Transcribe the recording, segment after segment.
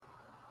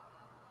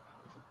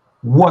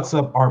What's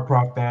up, Art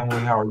Prop family?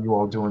 How are you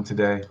all doing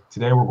today?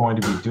 Today we're going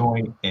to be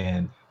doing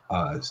an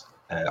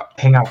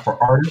hangout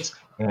for artists.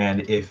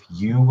 And if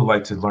you would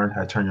like to learn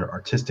how to turn your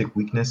artistic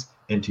weakness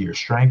into your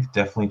strength,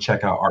 definitely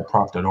check out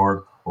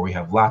artprop.org, where we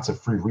have lots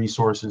of free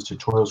resources,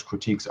 tutorials,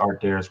 critiques,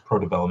 art dares, pro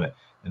development,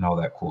 and all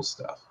that cool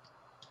stuff.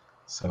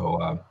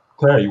 So,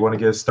 Claire, you want to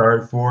get us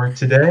started for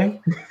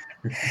today?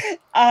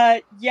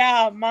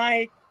 Yeah,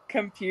 my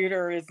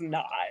computer is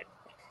not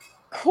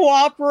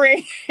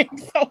cooperating.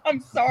 So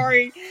I'm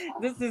sorry.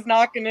 This is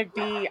not going to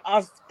be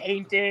us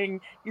painting.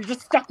 You're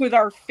just stuck with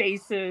our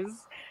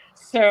faces.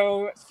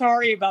 So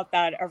sorry about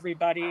that,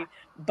 everybody.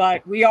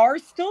 But we are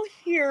still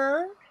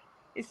here.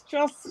 It's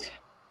just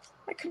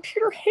my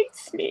computer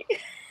hates me.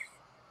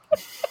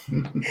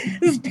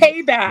 This is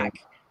payback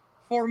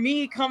for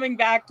me coming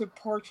back to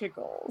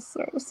Portugal.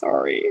 So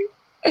sorry.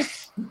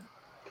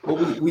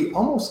 Well, we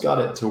almost got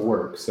it to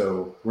work,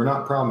 so we're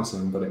not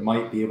promising, but it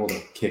might be able to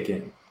kick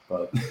in.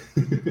 But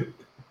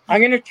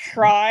I'm going to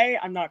try.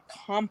 I'm not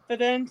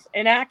confident.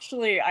 And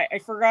actually, I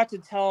forgot to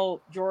tell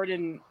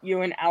Jordan,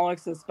 you and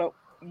Alex this, but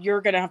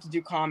you're going to have to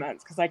do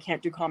comments because I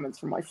can't do comments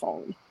from my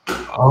phone.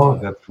 Oh,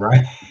 that's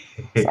right.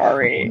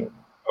 Sorry.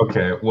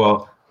 Okay,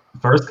 well,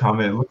 first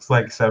comment, it looks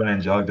like Seven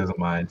Angelic doesn't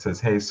mind. It says,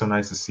 "Hey, so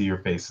nice to see your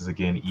faces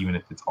again, even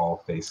if it's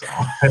all face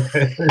on."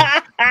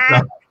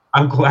 So,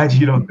 I'm glad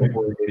you don't think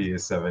we're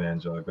idiots, Seven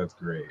Angelic. That's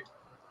great.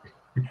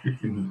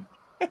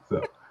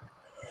 So,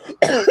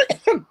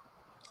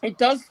 It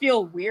does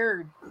feel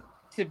weird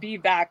to be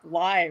back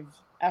live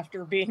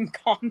after being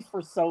gone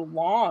for so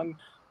long.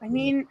 I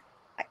mean,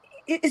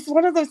 it's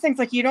one of those things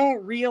like you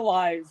don't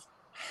realize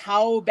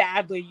how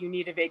badly you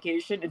need a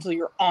vacation until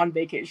you're on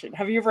vacation.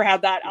 Have you ever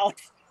had that,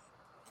 Alex?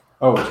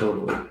 oh,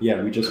 totally.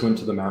 Yeah, we just went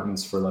to the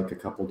mountains for like a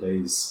couple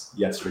days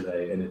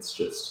yesterday, and it's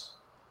just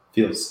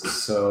feels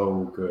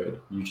so good.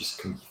 You just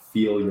can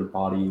feel your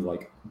body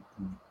like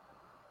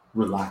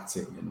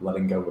relaxing and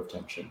letting go of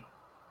tension.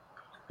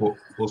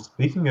 well,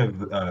 speaking of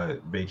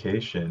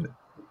vacation,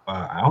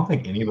 I don't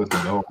think any of us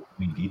know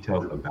any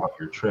details about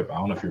your trip. I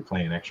don't know if you're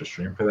playing extra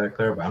stream for that,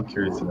 Claire, but I'm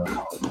curious to know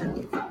how your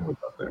trip was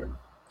up there.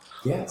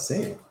 Yeah,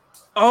 same.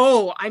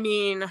 Oh, I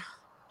mean,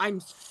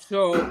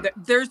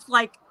 there's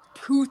like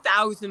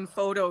 2,000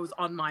 photos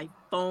on my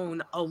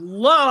phone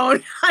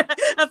alone.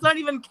 That's not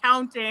even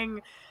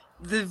counting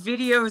the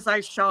videos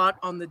I shot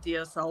on the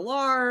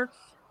DSLR.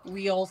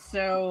 We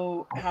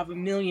also have a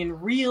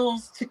million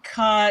reels to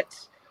cut.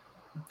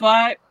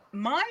 But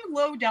my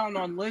lowdown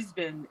on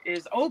Lisbon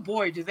is, oh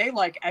boy, do they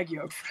like egg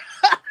yolks.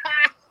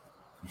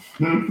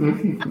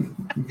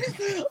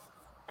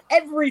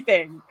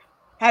 Everything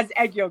has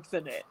egg yolks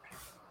in it.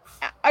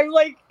 I'm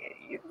like,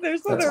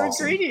 there's That's other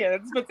awesome.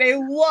 ingredients, but they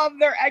love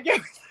their egg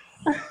yolks.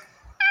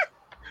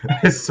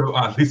 It's so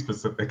oddly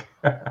specific.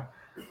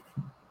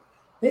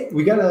 Hey,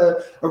 we got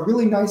a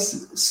really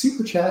nice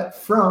super chat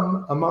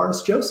from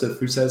Amaris Joseph,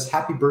 who says,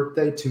 "Happy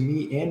birthday to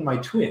me and my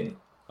twin."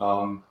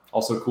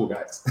 Also cool,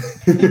 guys.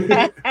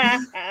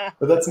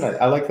 But that's nice.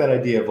 I like that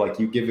idea of like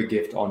you give a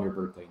gift on your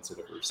birthday instead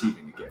of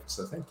receiving a gift.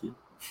 So thank you.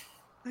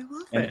 I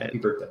love And it. happy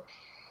birthday.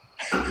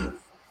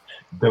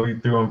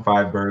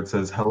 W315 Bird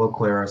says, "Hello,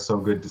 Clara. So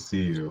good to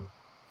see you."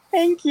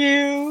 Thank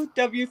you,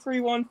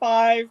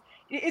 W315.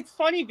 It's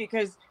funny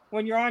because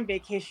when you're on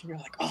vacation, you're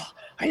like, oh,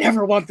 I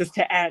never want this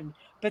to end.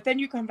 But then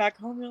you come back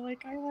home, you're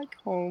like, I like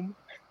home.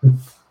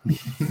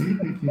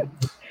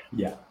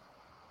 Yeah.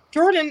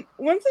 Jordan,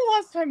 when's the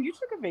last time you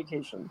took a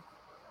vacation?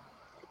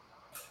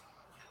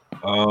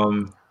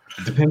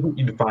 It depends what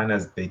you define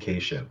as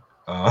vacation.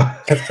 I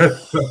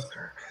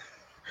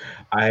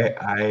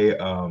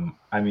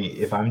mean,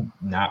 if I'm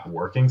not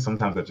working,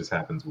 sometimes that just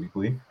happens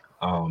weekly.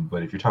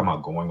 But if you're talking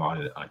about going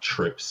on a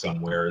trip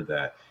somewhere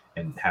that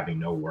and having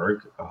no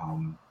work,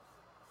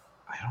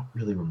 I don't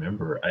really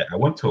remember. I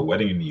went to a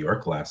wedding in New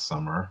York last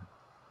summer.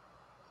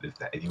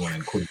 If you want to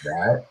include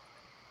that,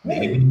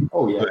 maybe.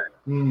 Oh yeah. But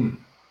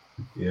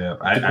yeah,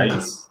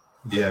 Depends.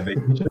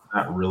 vacation is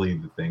not really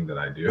the thing that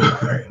I do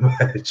very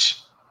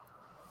much.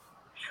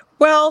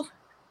 Well,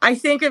 I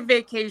think a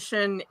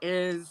vacation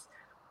is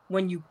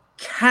when you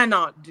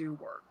cannot do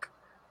work.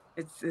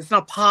 It's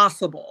not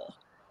possible.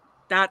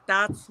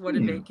 That's what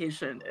a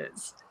vacation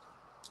is.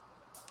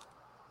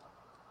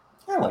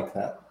 I like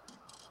that.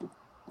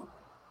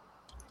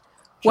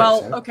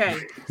 Well, okay.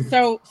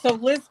 So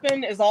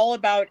Lisbon is all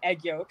about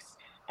egg yolks,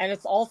 and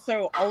it's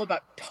also all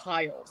about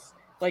tiles.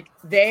 Like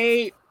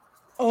they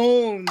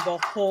own the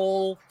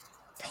whole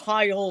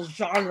tile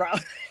genre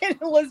in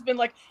Lisbon.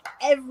 Like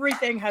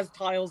everything has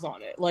tiles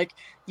on it. Like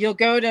you'll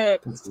go to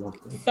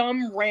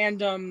some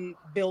random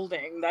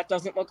building that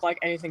doesn't look like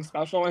anything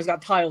special and it's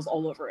got tiles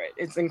all over it.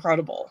 It's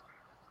incredible.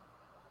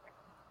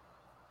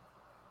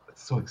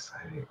 It's so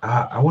exciting.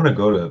 I want to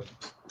go to a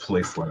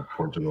place like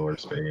Portugal or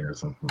Spain or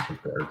something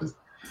like that. Or just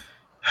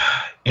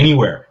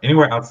anywhere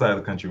outside of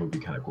the country would be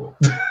kind of cool.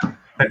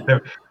 I've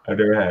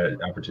never had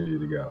an opportunity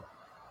to go.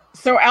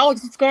 So,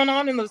 Alex, what's going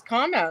on in those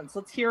comments?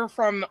 Let's hear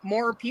from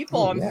more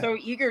people. Oh, I'm yeah. so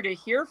eager to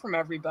hear from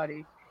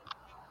everybody.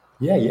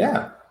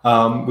 Yeah.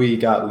 We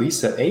got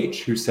Lisa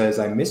H, who says,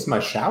 I miss my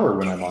shower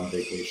when I'm on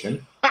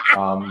vacation.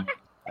 That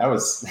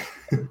was...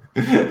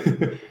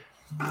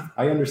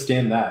 I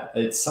understand that.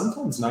 It's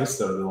sometimes nice,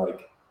 though, to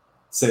like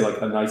say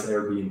like a nice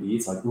Airbnb.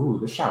 It's like, ooh,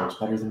 this shower's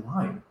better than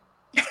mine.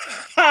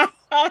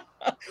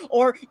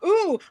 Or,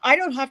 ooh, I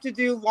don't have to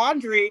do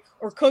laundry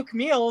or cook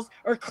meals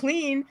or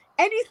clean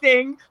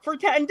anything for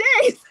 10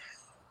 days.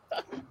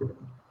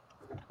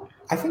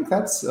 I think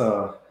that's...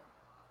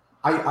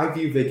 I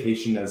view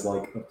vacation as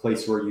like a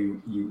place where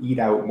you eat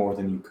out more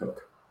than you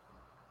cook.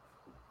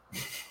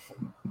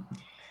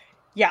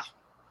 Yeah,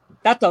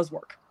 that does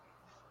work.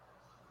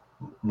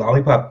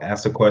 Lollipop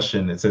asked a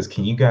question. It says,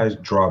 can you guys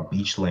draw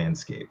beach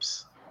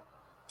landscapes?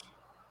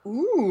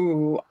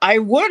 Ooh, I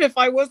would if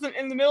I wasn't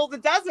in the middle of the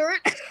desert.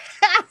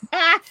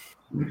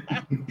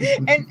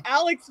 And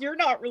Alex, you're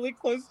not really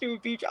close to a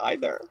beach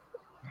either.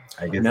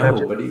 I guess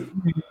no, but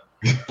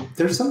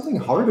there's something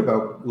hard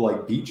about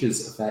like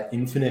beaches, that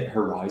infinite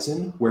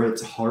horizon, where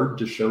it's hard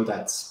to show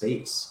that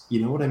space.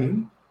 You know what I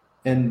mean?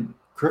 And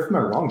correct me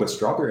if I'm wrong, but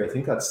Strawberry, I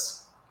think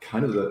that's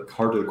kind of the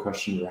heart of the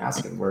question you're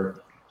asking, where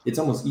it's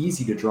almost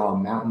easy to draw a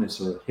mountainous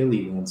or a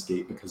hilly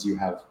landscape because you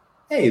have,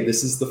 hey,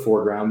 this is the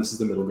foreground, this is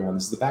the middle ground,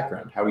 this is the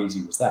background. How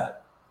easy was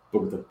that?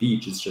 But with a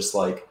beach, it's just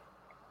like,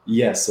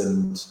 yes,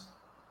 and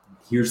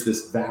here's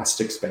this vast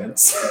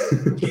expanse.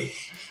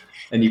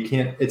 And you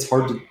can't, it's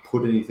hard to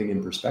put anything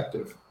in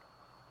perspective.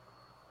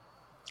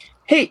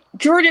 Hey,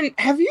 Jordan,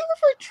 have you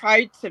ever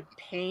tried to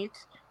paint,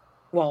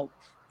 well,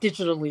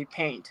 digitally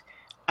paint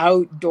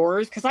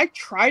outdoors? Because I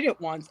tried it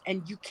once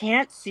and you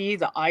can't see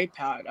the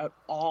iPad at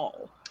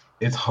all.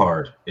 It's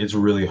hard. It's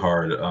really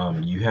hard.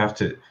 You have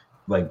to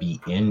like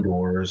be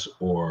indoors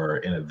or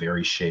in a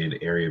very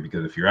shaded area,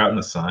 because if you're out in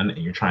the sun and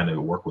you're trying to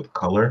work with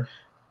color,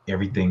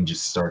 everything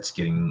just starts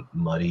getting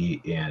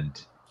muddy,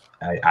 and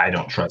I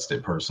don't trust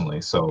it personally.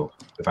 So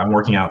if I'm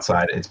working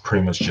outside, it's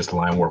pretty much just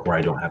line work where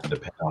I don't have to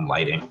depend on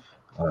lighting.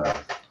 I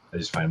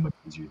just find it much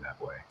easier that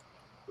way.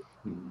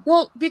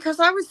 Well, because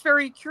I was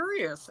very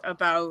curious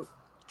about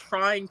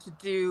trying to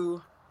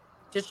do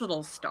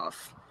digital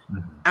stuff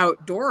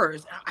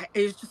outdoors.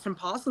 It was just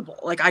impossible.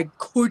 Like, I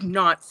could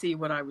not see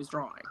what I was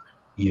drawing.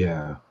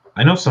 Yeah.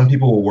 I know some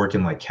people will work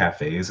in like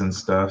cafes and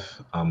stuff.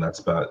 That's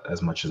about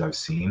as much as I've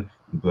seen.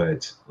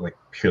 But like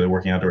purely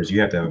working outdoors,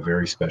 you have to have a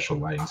very special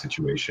lighting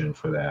situation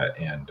for that.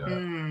 And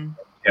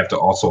you have to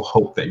also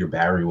hope that your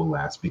battery will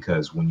last,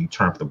 because when you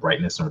turn up the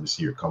brightness in order to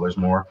see your colors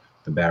more,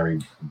 the battery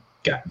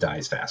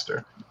dies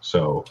faster.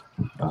 So,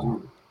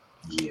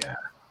 yeah.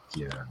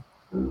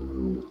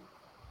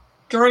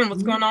 Jordan,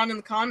 what's going on in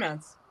the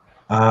comments?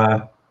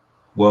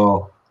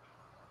 Well,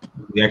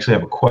 we actually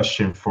have a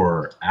question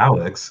for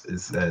Alex. It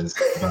says,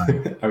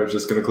 I was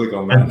just going to click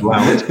on that.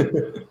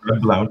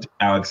 Red Blount,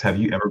 Alex, have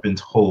you ever been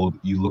told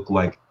you look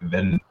like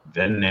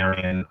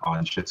veterinarian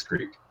on Schitt's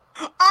Creek?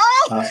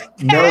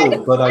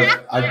 No, but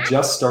I've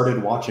just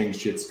started watching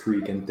Schitt's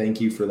Creek, and thank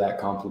you for that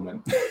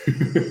compliment.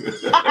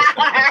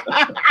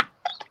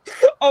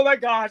 Oh my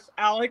gosh,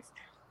 Alex.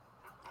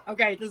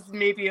 Okay, this is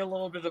maybe a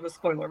little bit of a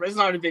spoiler, but it's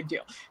not a big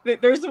deal.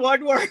 There's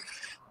one where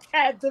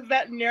the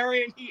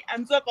veterinarian, he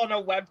ends up on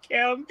a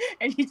webcam,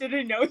 and he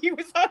didn't know he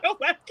was on a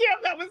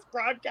webcam that was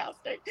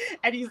broadcasting.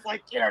 And he's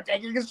like,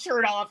 taking his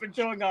shirt off and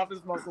showing off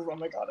his muscles. Oh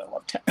my God, I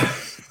love Ted.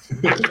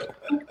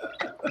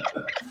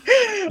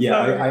 Yeah,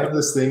 I have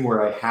this thing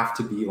where I have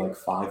to be like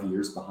 5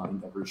 years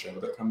behind every show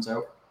that comes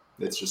out.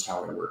 It's just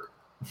how I work.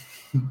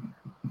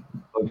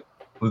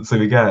 Let's see,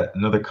 we got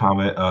another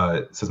comment.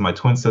 It says, my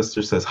twin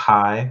sister says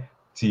hi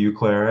to you,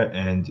 Clara,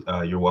 and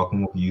you're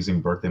welcome. We'll be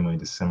using birthday money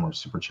to send more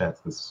super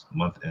chats this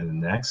month and the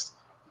next.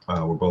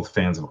 We're both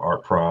fans of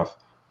Art Prof.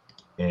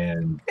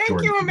 And thank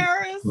Jordan, you,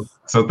 Amaris.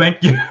 So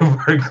thank you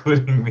for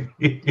including me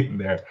in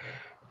there.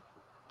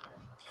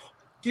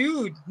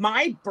 Dude,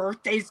 my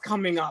birthday's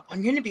coming up.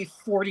 I'm going to be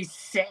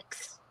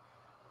 46.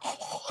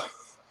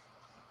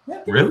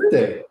 Really?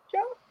 Birthday.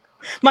 Yeah.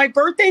 My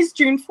birthday's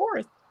June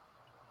 4th.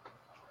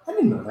 I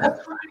didn't know that.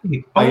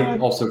 Right.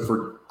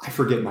 I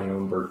forget my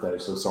own birthday,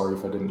 so sorry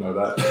if I didn't know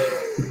that.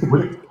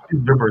 What is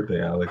your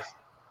birthday, Alex?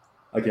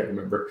 I can't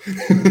remember.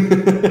 Fair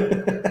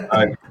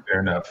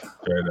enough.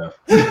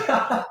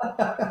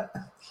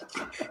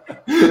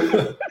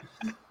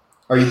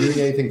 Are you doing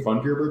anything fun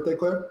for your birthday,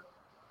 Claire?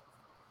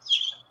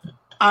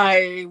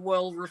 I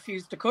will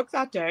refuse to cook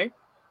that day.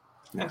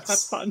 Yes.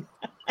 That's fun.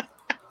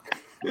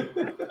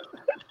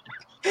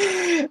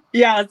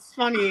 Yeah, it's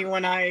funny.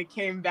 When I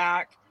came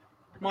back,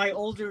 my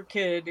older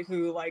kid,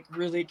 who like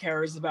really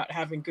cares about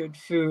having good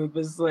food,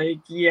 was like,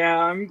 yeah,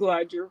 I'm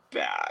glad you're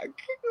back.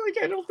 Like,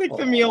 I don't think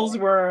the meals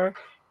were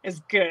as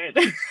good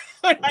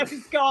when I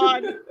was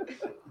gone.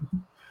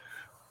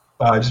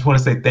 I just want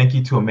to say thank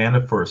you to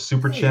Amanda for a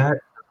super chat.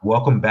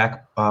 Welcome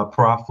back,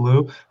 Prof.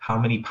 Lou. How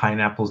many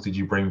pineapples did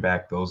you bring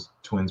back? Those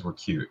twins were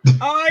cute.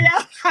 Oh,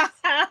 yeah.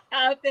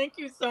 Thank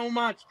you so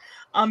much,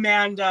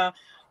 Amanda.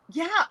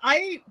 Yeah,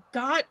 I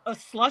got a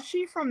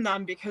slushie from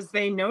them because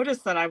they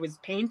noticed that I was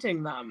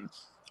painting them,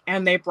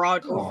 and they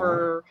brought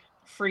over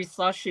free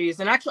slushies.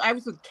 And actually, I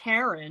was with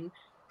Karen,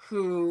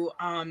 who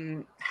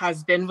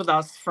has been with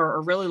us for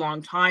a really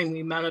long time.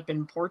 We met up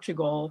in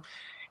Portugal,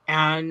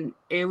 and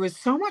it was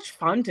so much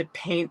fun to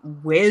paint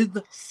with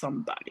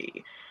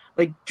somebody.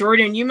 Like,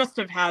 Jordan, you must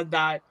have had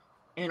that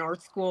in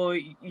art school.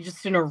 You're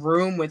just in a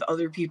room with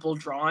other people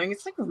drawing.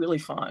 It's like really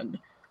fun.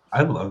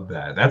 I love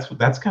that.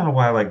 That's kind of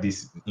why I like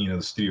these,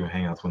 the studio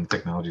hangouts when the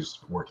technology is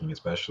working,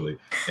 especially.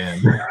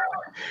 And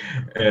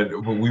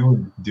and what we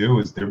would do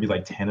is there'd be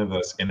like 10 of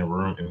us in a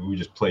room, and we would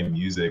just play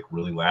music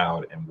really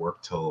loud and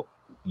work till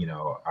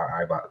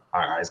our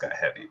eyes got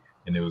heavy,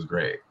 and it was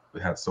great. We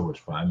had so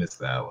much fun. I miss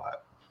that a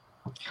lot.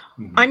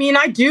 I mean,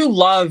 I do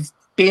love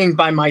being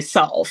by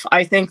myself.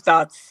 I think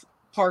that's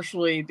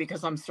partially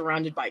because I'm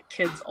surrounded by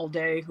kids all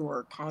day who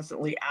are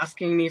constantly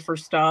asking me for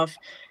stuff.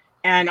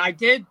 And I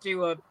did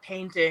do a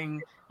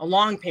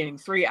long painting,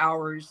 3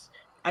 hours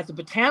at the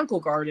Botanical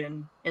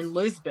Garden in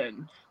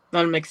Lisbon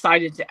that I'm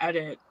excited to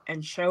edit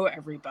and show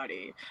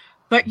everybody.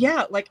 But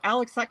yeah, like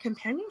Alex, that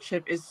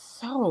companionship is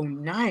so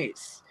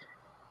nice.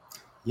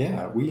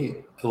 Yeah,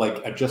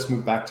 I just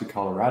moved back to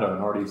Colorado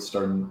and already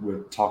started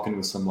with talking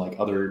with some like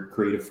other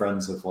creative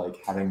friends of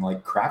like having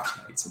like craft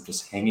nights of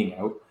just hanging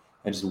out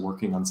and just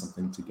working on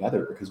something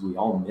together, because we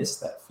all miss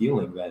that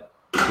feeling that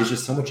is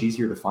just so much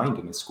easier to find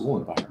in a school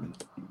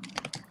environment.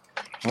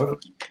 However,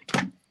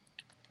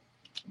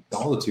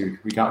 solitude,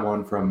 we got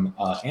one from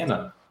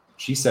Anna.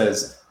 She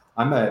says,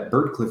 I'm at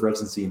Birdcliff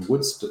residency in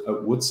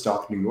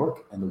Woodstock, New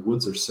York, and the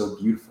woods are so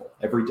beautiful.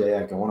 Every day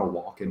I go on a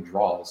walk and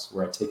draws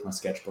where I take my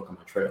sketchbook on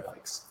my trail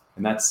hikes.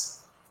 And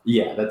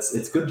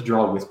it's good to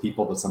draw with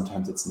people, but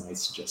sometimes it's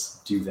nice to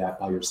just do that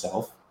by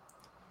yourself.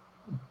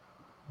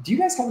 Do you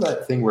guys have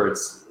that thing where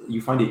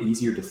you find it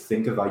easier to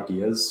think of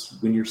ideas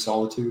when you're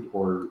solitude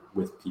or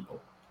with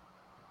people?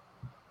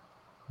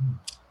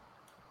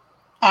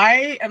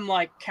 I am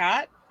like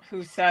Kat,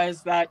 who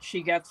says that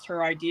she gets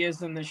her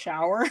ideas in the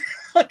shower.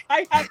 Like,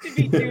 I have to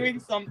be doing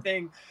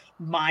something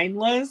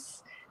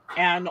mindless,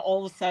 and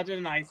all of a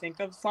sudden I think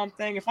of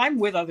something. If I'm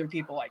with other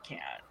people, I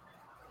can't.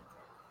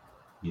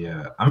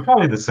 Yeah, I'm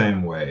probably the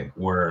same way,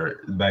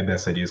 where my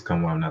best ideas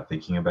come when I'm not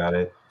thinking about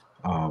it.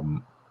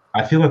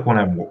 I feel like when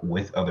I'm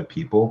with other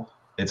people,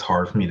 it's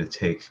hard for me to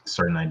take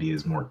certain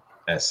ideas more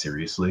as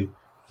seriously.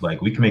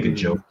 Like, we can make a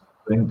joke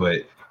thing,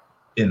 but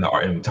in the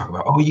art, and we talk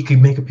about, oh, you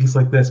can make a piece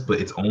like this, but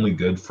it's only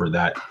good for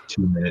that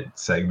 2-minute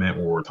segment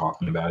where we're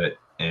talking about it,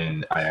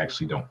 and I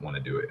actually don't want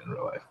to do it in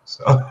real life.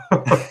 So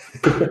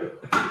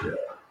yeah.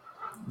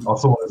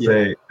 Also want to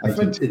say I was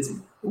going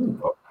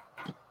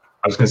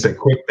to say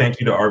quick thank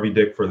you to RB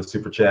Dick for the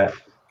super chat.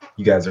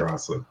 You guys are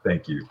awesome.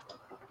 Thank you.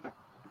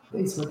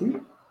 Thanks, my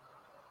dude.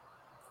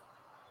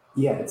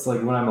 Yeah, it's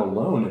like when I'm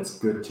alone, it's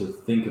good to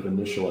think of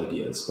initial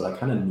ideas, but I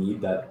kind of need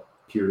that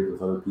period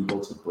with other people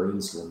to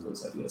brainstorm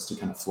those ideas, to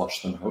kind of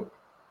flush them out.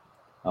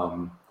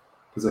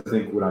 Because I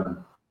think when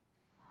I'm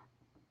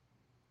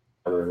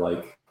either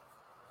like,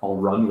 I'll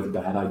run with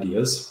bad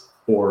ideas,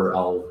 or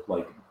I'll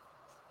like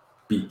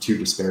be too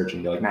disparaging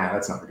and be like, nah,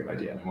 that's not a good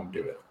idea, I won't do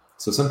it.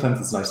 So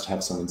sometimes it's nice to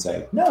have someone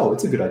say, no,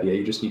 it's a good idea,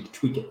 you just need to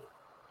tweak it.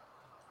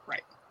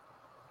 Right.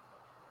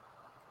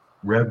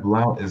 Rev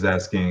Blount is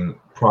asking,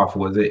 Prof,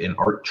 was it an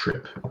art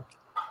trip?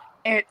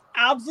 It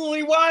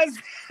absolutely was.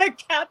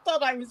 Kat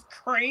thought I was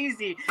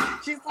crazy.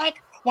 She's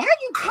like, why are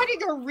you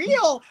cutting a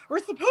reel? We're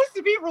supposed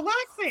to be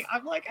relaxing.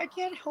 I'm like, I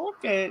can't help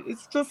it.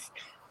 It's just,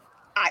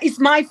 it's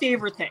my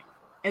favorite thing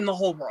in the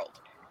whole world.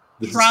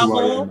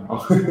 Travel,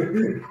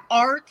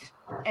 art,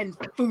 and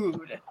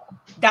food.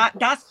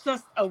 That's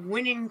just a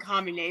winning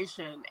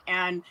combination.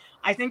 And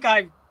I think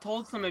I've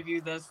told some of you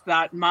this,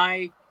 that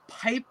my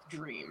pipe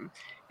dream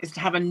is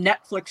to have a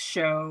Netflix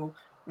show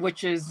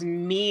which is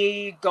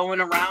me going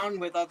around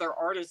with other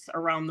artists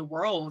around the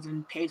world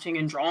and painting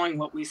and drawing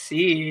what we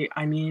see.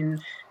 I mean,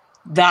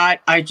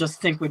 that I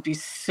just think would be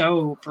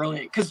so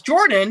brilliant. Because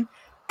Jordan,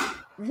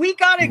 we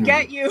got to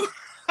get you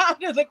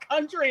out of the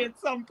country at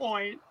some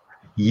point.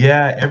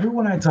 Yeah,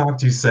 everyone I talk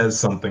to says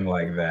something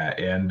like that,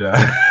 and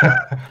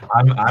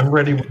I'm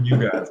ready with you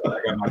guys. I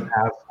got my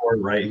passport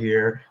right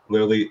here,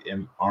 literally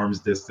in arm's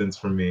distance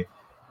from me.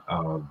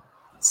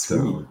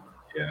 So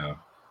yeah,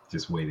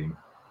 just waiting.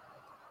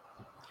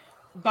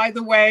 By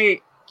the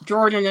way,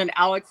 Jordan and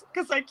Alex,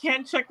 because I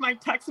can't check my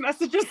text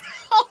messages,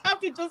 I'll have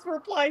to just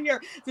reply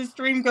here. The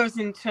stream goes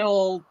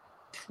until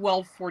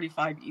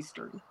 12:45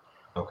 Eastern.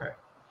 Okay.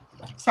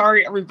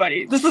 Sorry,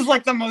 everybody. This is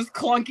like the most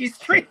clunky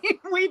stream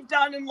we've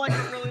done in like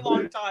a really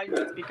long time,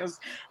 just because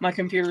my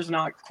computer's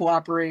not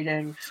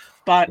cooperating.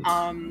 But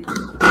I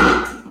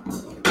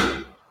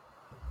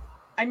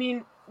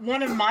mean,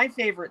 one of my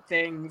favorite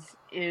things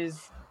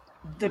is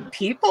the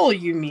people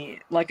you meet.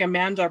 Like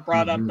Amanda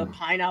brought up the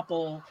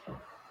pineapple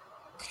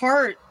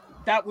cart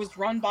that was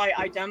run by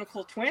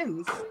identical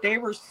twins. They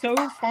were so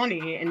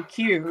funny and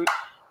cute,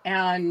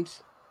 and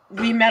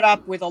we met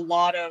up with a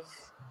lot of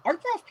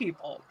art craft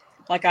people.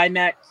 Like, I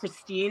met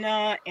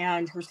Christina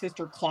and her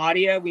sister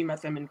Claudia. We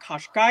met them in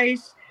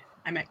Cascais.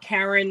 I met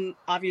Karen,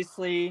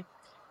 obviously.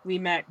 We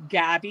met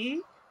Gabby,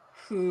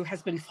 who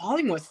has been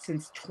following us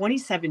since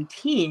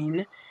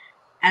 2017.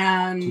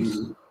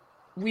 And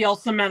we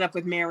also met up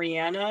with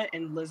Mariana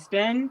in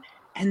Lisbon,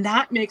 and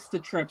that makes the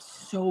trip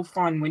so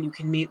fun when you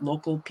can meet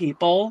local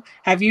people.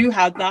 Have you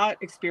had that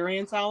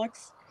experience,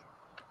 Alex?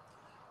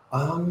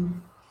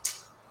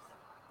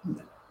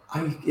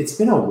 It's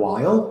been a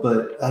while,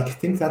 but I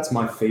think that's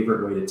my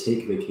favorite way to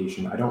take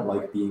vacation. I don't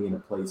like being in a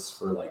place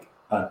for like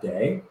a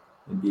day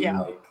and being Yeah.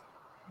 like,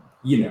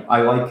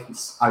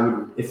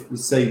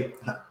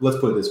 let's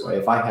put it this way,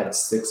 if I had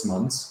 6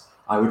 months,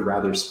 I would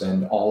rather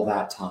spend all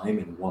that time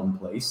in one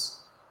place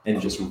and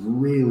just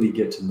really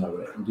get to know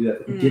it and do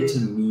that, get to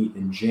meet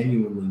and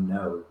genuinely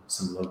know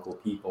some local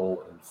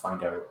people and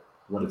find out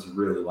what it's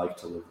really like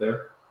to live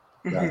there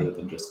rather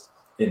than just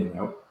in and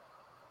out.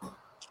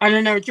 I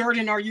don't know,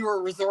 Jordan, are you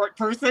a resort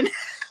person?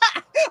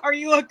 Are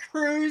you a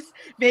cruise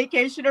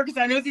vacationer? Because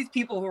I know these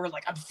people who are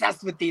like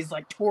obsessed with these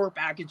like tour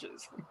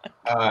packages.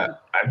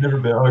 I've never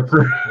been on a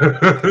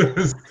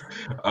cruise,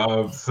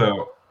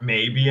 so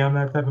maybe I'm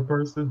that type of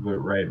person. But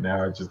right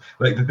now, it's just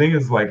like the thing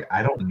is, like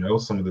I don't know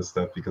some of this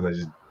stuff because I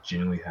just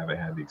genuinely haven't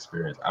had the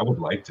experience. I would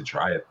like to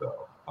try it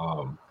though,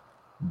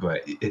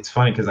 but it's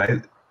funny because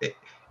I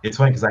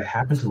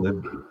happen to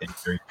live in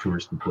very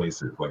touristy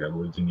places. Like I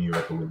lived in New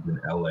York, I lived in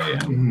LA,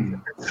 and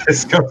San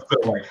Francisco.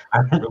 So like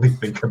I don't really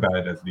think about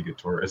it as being a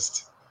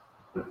tourist.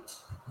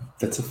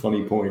 That's a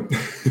funny point.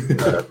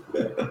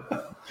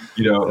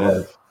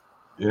 Yeah,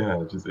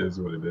 it just is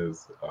what it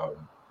is.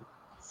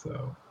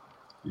 So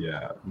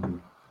yeah.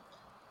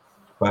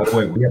 By the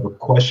way, we have a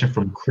question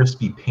from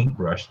Crispy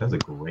Paintbrush. That's a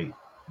great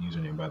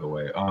username, by the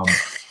way.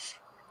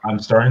 I'm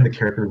starting the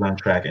character design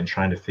track and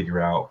trying to figure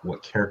out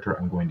what character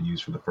I'm going to use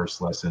for the first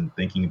lesson,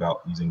 thinking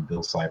about using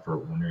Bill Cipher,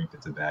 wondering if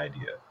it's a bad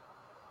idea.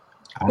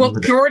 Well,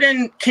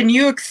 Jordan, can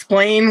you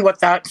explain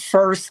what that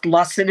first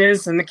lesson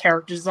is in the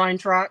character design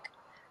track?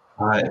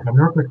 If I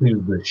remember correctly, it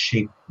was the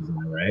shape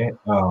design, right?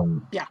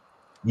 Yeah.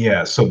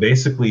 Yeah, so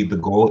basically the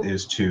goal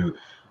is to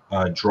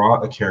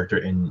draw a character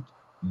and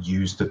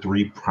use the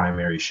 3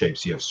 primary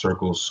shapes. You have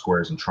circles,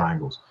 squares, and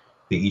triangles.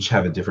 They each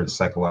have a different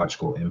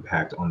psychological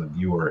impact on the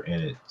viewer,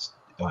 and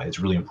it's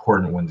really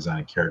important when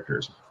designing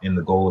characters. And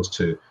the goal is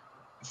to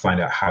find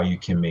out how you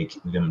can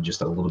make them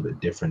just a little bit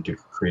different to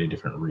create a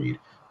different read.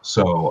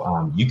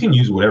 So you can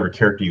use whatever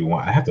character you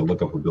want. I have to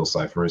look up what Bill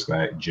Cipher is, because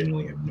I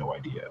genuinely have no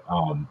idea.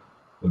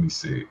 Let me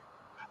see.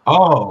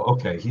 Oh,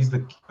 okay.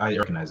 I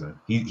recognize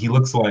him. He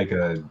looks like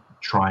a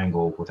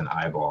triangle with an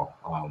eyeball,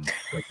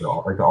 like the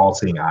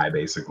all-seeing eye,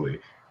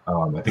 basically.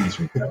 I think he's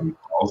from Gravity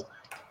Falls.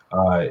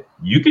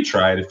 You could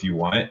try it if you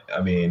want.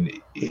 I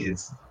mean,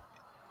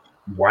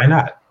 why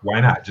not? Why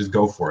not? Just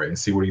go for it and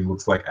see what he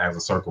looks like as a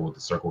circle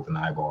with an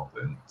eyeball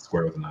and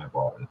square with an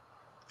eyeball and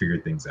figure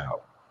things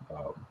out. I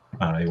don't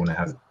know. Anyone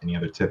has any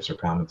other tips or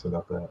comments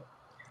about that?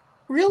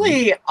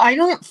 Really, I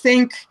don't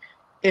think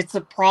it's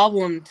a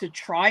problem to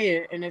try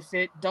it, and if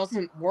it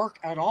doesn't work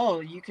at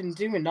all, you can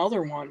do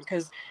another one.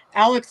 Because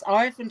Alex,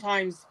 I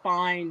oftentimes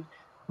find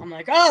I'm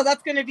like, oh,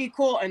 that's going to be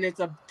cool, and it's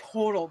a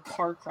total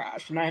car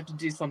crash, and I have to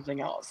do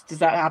something else. Does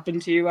that happen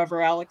to you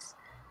ever, Alex?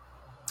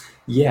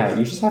 Yeah,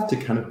 you just have to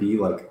kind of be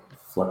like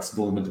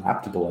flexible and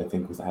adaptable, I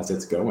think, as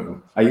it's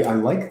going. I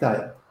like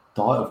that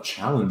thought of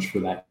challenge for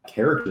that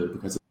character,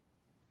 because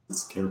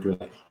this character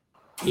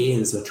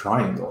is a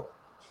triangle,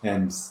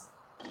 and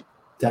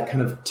that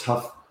kind of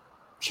tough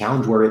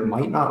challenge where it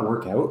might not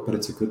work out, but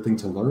it's a good thing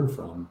to learn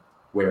from,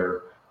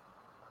 where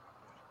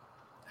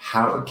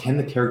how can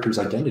the character's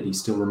identity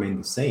still remain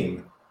the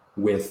same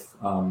with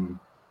I'm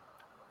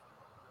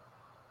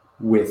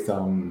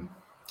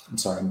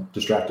sorry, I'm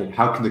distracted.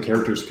 How can the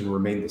characters can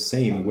remain the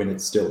same when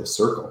it's still a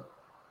circle?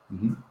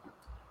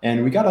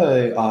 And we got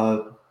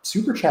a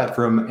super chat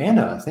from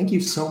Anna. Thank you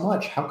so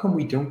much. How come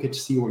we don't get to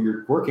see what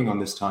you're working on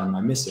this time?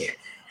 I miss it.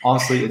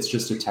 Honestly, it's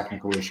just a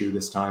technical issue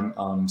this time.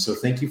 So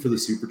thank you for the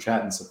super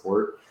chat and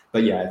support.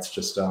 But yeah, it's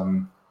just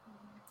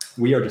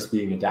we are just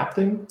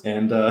adapting,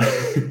 and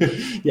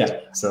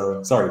yeah.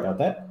 So sorry about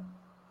that.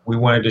 We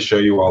wanted to show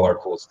you all our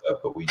cool stuff,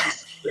 but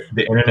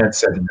the internet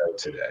said no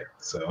today.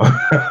 So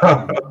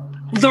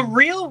the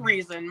real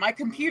reason my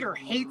computer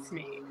hates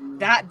me,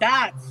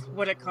 that's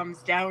what it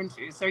comes down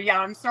to. So yeah,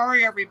 I'm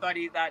sorry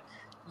everybody that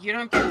you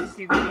don't get to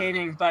see the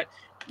painting, but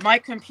my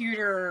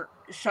computer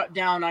shut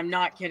down, I'm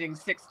not kidding,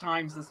 6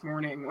 times this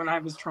morning when I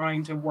was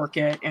trying to work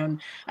it,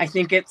 and I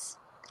think it's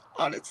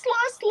on its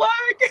last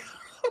leg,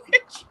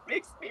 which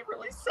makes me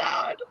really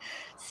sad.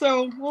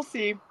 So we'll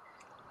see.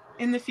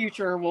 In the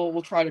future,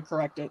 we'll try to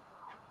correct it.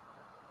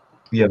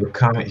 We have a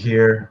comment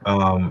here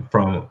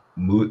from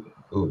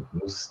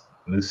Musteliste.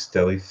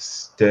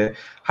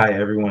 Hi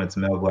everyone, it's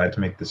Mel. Glad to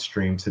make the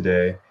stream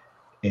today.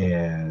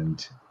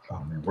 And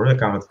oh man, where did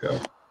the comments go?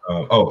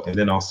 And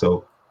then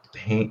also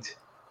Paint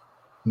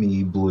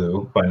Me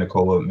Blue by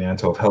Nicola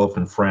Mantov. Hello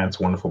from France.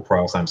 Wonderful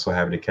props. I'm so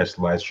happy to catch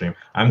the live stream.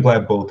 I'm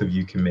glad both of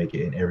you can make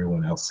it, and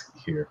everyone else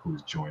here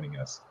who's joining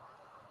us.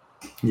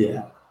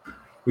 Yeah.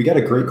 We got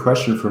a great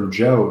question from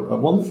Joe.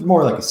 One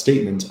more like a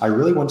statement. I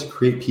really want to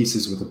create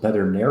pieces with a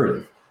better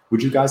narrative.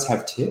 Would you guys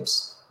have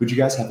tips? Would you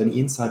guys have any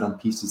insight on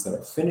pieces that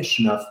are finished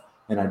enough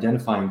and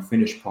identifying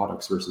finished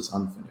products versus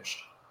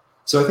unfinished?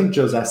 So I think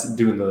Joe's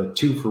doing the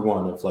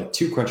 2-for-1 of like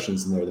 2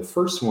 questions in there. The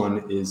first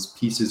one is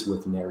pieces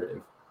with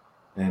narrative,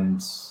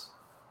 and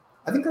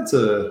I think that's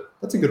a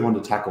good one to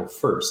tackle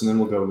first, and then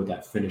we'll go with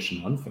that finished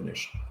and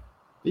unfinished.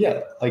 But yeah,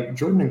 like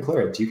Jordan and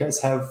Clara, do you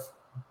guys have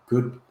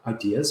good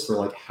ideas for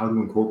like how to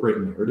incorporate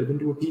narrative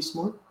into a piece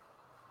more?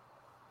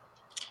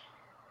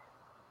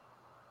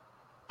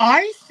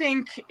 I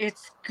think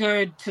it's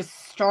good to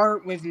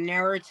start with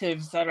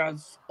narratives that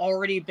have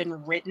already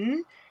been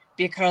written,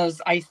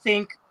 because I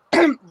think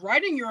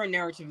writing your own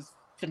narrative is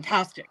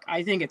fantastic.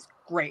 I think it's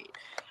great.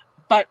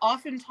 But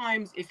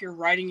oftentimes, if you're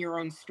writing your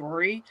own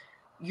story,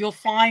 you'll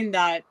find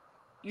that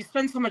you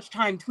spend so much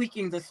time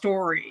tweaking the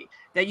story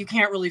that you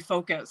can't really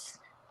focus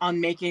on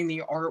making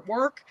the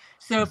artwork.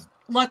 So if,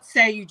 let's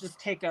say you just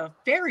take a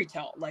fairy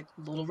tale like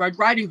Little Red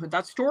Riding Hood,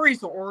 that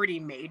story's already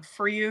made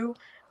for you.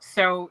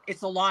 So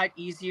it's a lot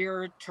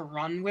easier to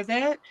run with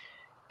it.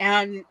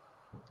 And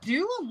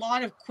do a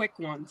lot of quick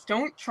ones.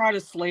 Don't try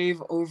to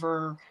slave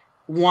over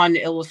one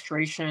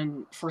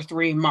illustration for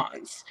 3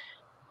 months.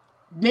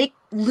 Make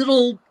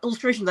little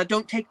illustrations that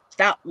don't take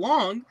that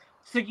long,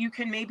 so you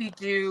can maybe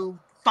do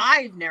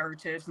 5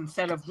 narratives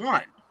instead of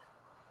 1.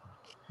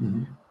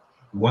 Mm-hmm.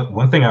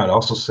 One thing I would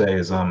also say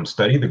is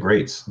study the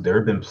greats. There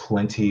have been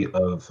plenty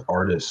of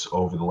artists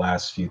over the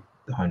last few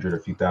hundred or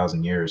few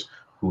thousand years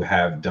who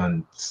have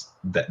done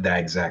that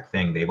exact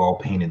thing. They've all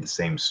painted the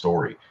same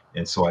story.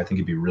 And so I think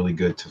it'd be really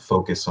good to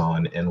focus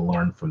on and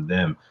learn from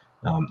them.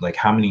 Like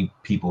how many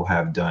people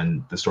have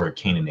done the story of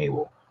Cain and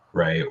Abel,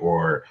 right?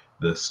 Or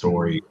the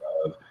story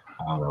of,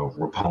 I don't know,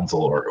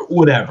 Rapunzel or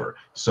whatever.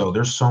 So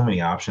there's so many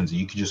options that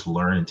you could just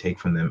learn and take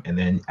from them and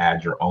then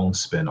add your own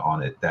spin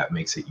on it that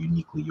makes it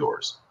uniquely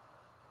yours.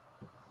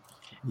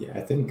 Yeah,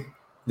 I think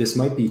this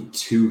might be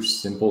too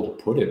simple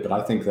to put it, but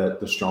I think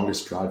that the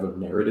strongest drive of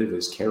narrative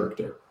is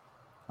character.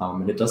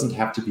 And it doesn't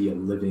have to be a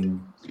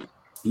living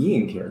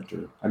being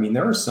character. I mean,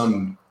 there are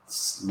some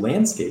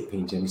landscape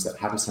paintings that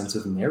have a sense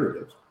of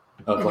narrative,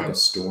 of like a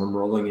storm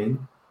rolling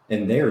in,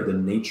 and there the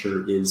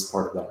nature is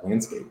part of that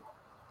landscape.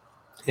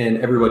 And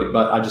everybody,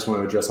 but I just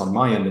want to address on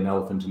my end an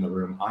elephant in the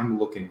room. I'm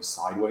looking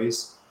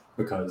sideways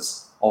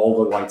because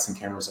all the lights and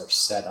cameras are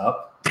set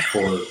up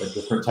for a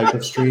different type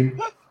of stream.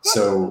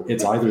 So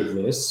it's either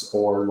this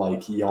or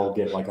like y'all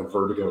get like a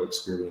vertigo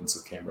experience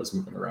of cameras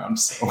moving around.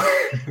 So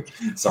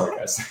sorry,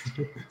 guys.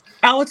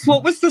 Alex,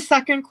 what was the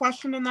second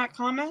question in that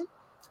comment?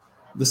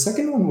 The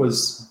second one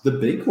was the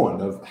big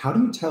one of how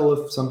do you tell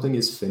if something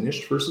is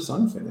finished versus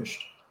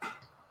unfinished?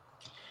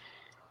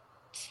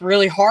 It's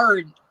really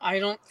hard. I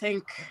don't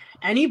think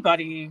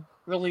anybody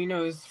really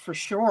knows for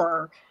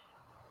sure.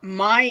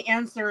 My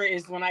answer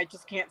is when I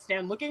just can't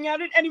stand looking at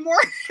it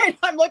anymore. And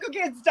I'm like,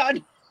 okay, it's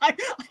done. I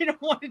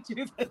don't want to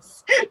do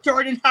this.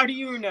 Jordan, how do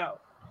you know?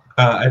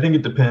 I think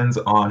it depends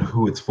on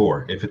who it's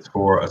for. If it's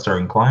for a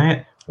certain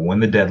client, when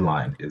the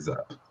deadline is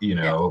up,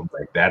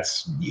 like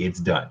it's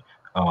done.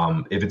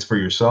 If it's for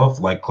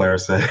yourself, like Clara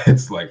said,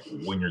 it's like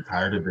when you're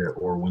tired of it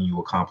or when you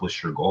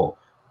accomplish your goal.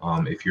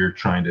 If you're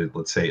trying to,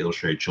 let's say,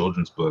 illustrate a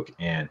children's book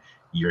and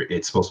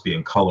it's supposed to be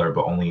in color,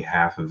 but only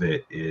half of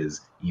it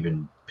is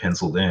even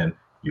penciled in,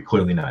 you're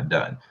clearly not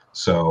done.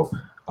 So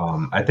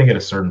I think at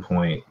a certain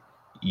point,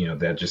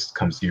 that just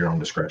comes to your own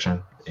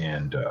discretion,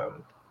 and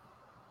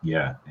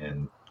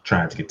and try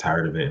not to get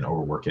tired of it and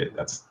overwork it.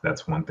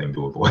 That's one thing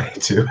to avoid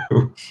too.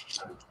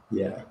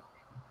 Yeah,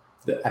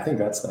 I think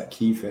that's that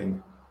key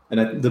thing.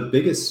 And the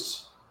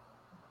biggest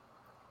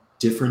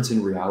difference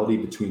in reality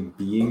between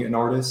being an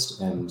artist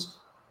and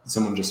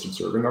someone just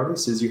observing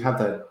artists is you have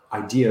that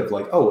idea of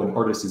like, oh, an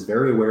artist is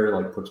very aware,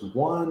 like puts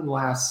one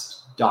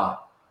last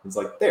dot. It's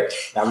like, there,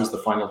 that was the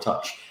final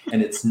touch.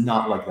 And it's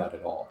not like that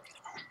at all.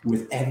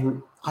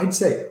 I'd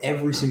say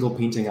every single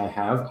painting I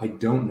have, I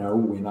don't know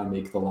when I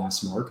make the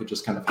last mark. It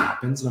just kind of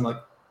happens. And I'm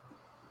like,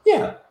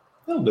 yeah,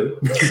 that'll do.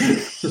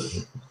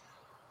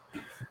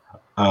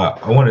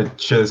 I want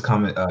to share this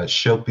comment.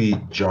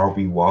 Shilpi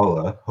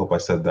Jarviwala, hope I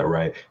said that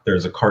right.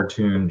 There's a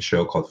cartoon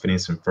show called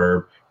Phineas and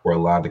Ferb where a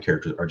lot of the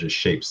characters are just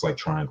shapes like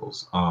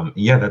triangles.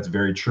 Yeah, that's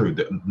very true.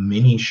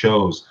 Many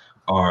shows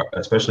are,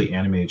 especially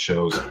animated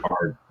shows,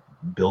 are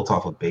built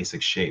off of basic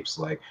shapes.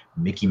 Like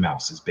Mickey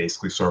Mouse is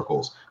basically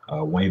circles.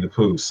 Winnie the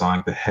Pooh,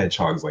 Sonic the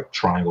Hedgehog is like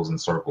triangles and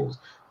circles.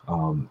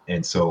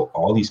 And so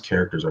all these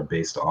characters are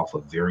based off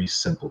of very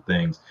simple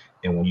things.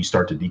 And when you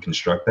start to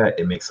deconstruct that,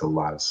 it makes a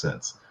lot of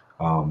sense.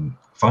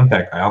 Fun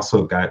fact, I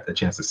also got a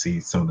chance to see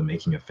some of the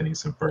making of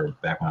Phineas and Ferb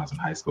back when I was in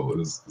high school. It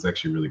was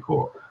actually really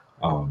cool.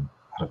 A lot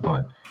of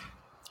fun.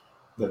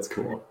 That's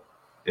cool.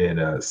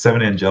 And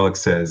Seven Angelic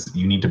says,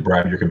 you need to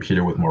bribe your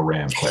computer with more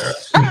RAM, Clara.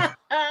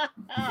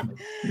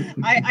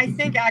 I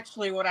think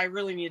actually what I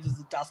really need is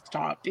a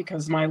desktop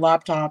because my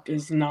laptop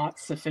is not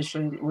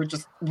sufficient. We're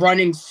just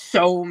running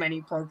so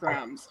many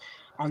programs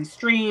on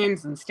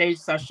streams and stage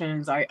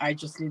sessions. I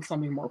just need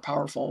something more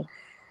powerful.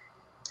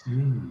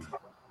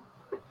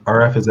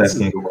 RF is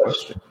asking a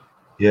question.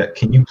 Yeah,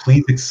 can you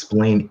please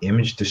explain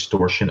image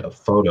distortion of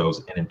photos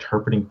and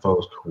interpreting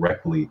photos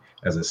correctly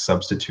as a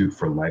substitute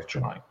for life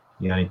drawing?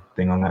 You got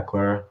anything on that,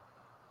 Clara?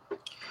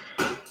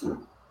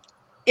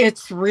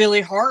 It's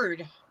really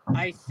hard.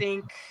 I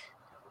think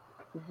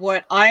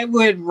what I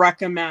would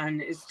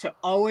recommend is to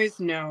always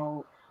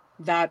know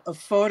that a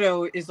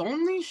photo is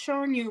only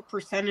showing you a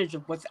percentage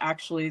of what's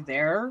actually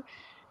there.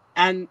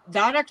 And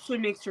that actually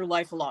makes your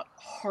life a lot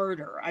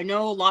harder. I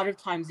know a lot of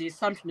times the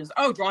assumption is,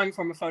 oh, drawing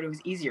from a photo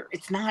is easier.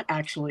 It's not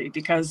actually,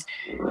 because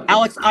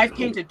Alex, I've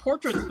painted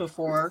portraits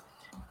before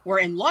where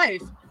in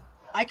life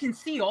I can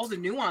see all the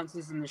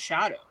nuances in the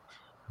shadow.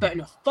 But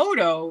in a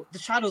photo, the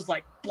shadow's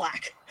like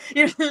black.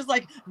 There's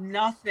like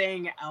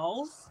nothing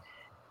else.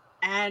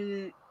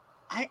 And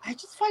I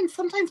just find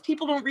sometimes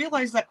people don't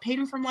realize that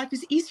painting from life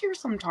is easier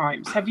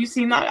sometimes. Have you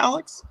seen that,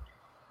 Alex?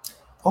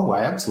 Oh,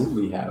 I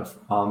absolutely have.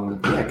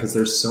 Yeah, because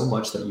there's so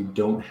much that you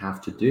don't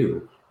have to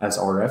do, as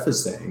RF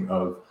is saying,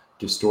 of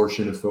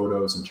distortion of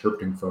photos,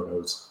 interpreting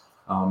photos.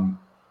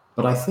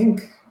 But I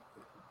think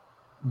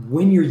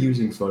when you're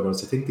using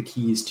photos, I think the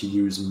key is to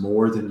use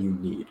more than you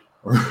need,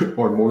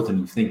 or more than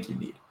you think you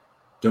need.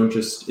 Don't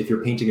just, if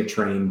you're painting a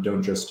train,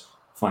 don't just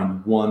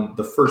find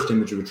the first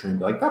image of a train,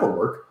 be like, that'll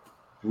work.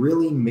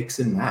 Really mix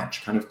and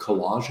match, kind of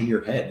collage in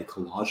your head,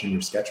 collage in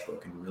your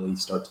sketchbook, and really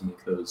start to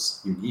make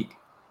those unique.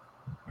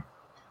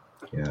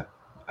 Yeah,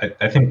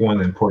 I think one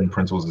of the important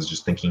principles is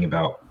just thinking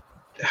about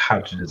how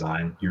to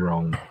design your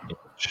own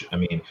image. I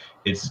mean,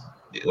 it's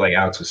like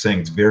Alex was saying,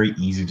 it's very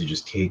easy to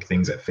just take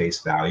things at face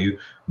value,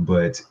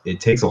 but it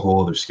takes a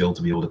whole other skill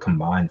to be able to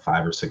combine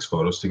 5 or 6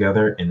 photos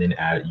together and then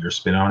add your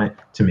spin on it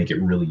to make it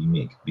really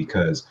unique.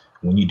 Because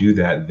when you do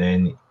that,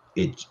 then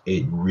it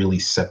really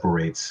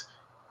separates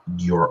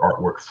your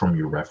artwork from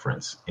your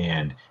reference.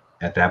 And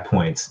at that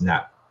point, it's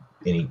not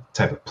any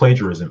type of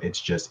plagiarism,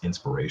 it's just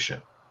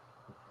inspiration.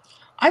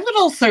 I would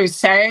also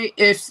say,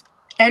 if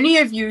any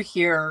of you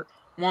here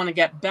want to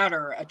get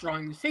better at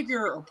drawing the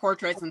figure or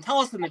portraits, and tell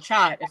us in the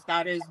chat if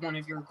that is one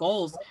of your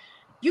goals,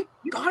 you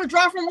gotta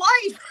draw from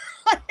life.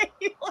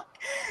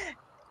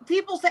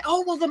 People say,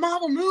 oh, well, the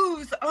model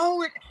moves.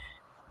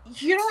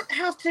 You don't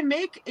have to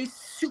make a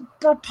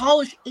super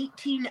polished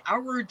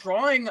 18-hour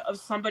drawing of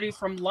somebody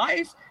from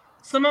life.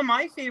 Some of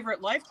my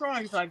favorite life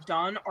drawings I've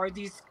done are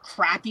these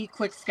crappy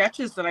quick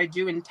sketches that I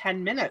do in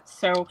 10 minutes.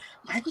 So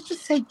I would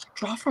just say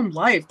draw from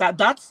life.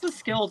 That's the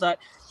skill that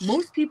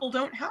most people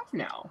don't have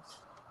now.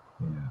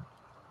 Yeah.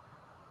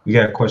 We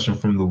got a question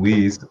from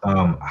Louise.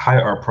 Hi,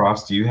 Art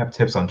Profs. Do you have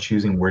tips on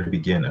choosing where to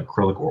begin,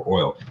 acrylic or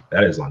oil?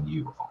 That is on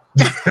you.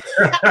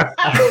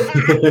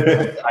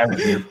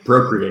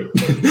 Procreate.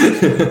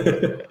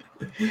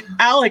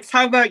 Alex,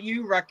 how about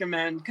you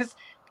recommend? Because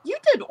you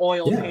did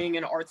oil painting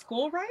in art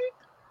school, right?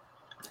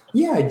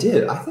 Yeah, I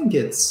did. I think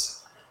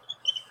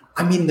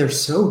they're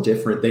so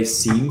different. They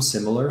seem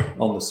similar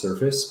on the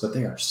surface, but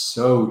they are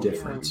so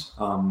different.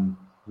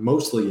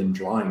 Mostly in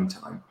drying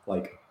time.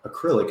 Like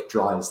acrylic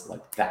dries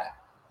like that.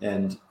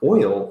 And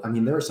oil,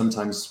 there are some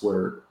times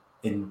where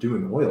in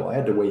doing oil, I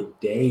had to wait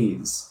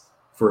days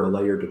for a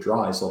layer to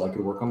dry so that I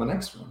could work on the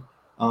next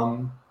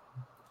one.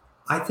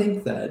 I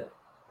think that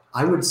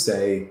I would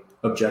say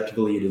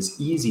objectively it is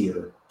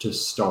easier to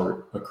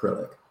start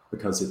acrylic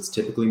because it's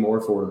typically more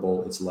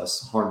affordable, it's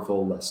less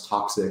harmful, less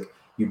toxic.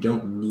 You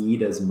don't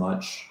need as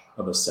much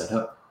of a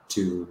setup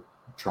to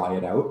try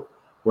it out.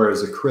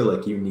 Whereas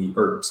acrylic,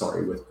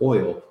 with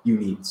oil, you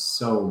need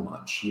so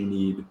much. You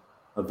need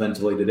a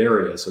ventilated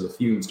area so the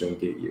fumes don't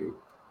get you.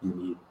 You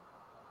need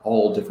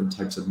all different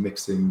types of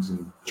mixings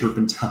and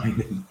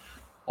turpentine and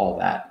all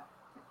that.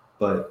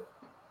 But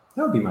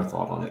that would be my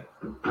thought on it.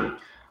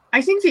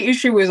 I think the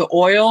issue with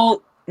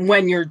oil,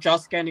 when you're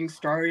just getting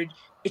started,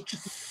 it's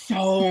just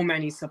so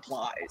many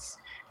supplies.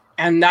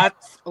 And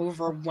that's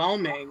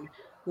overwhelming.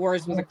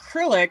 Whereas with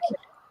acrylic,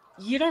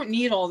 you don't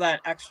need all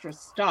that extra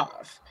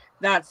stuff.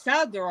 That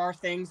said, there are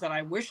things that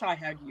I wish I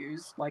had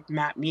used, like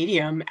matte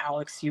medium.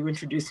 Alex, you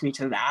introduced me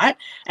to that.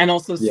 And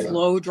also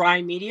slow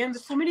dry medium.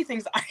 There's so many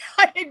things I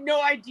had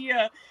no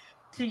idea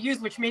to use,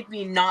 which made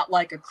me not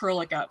like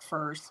acrylic at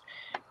first.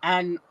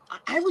 And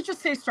I would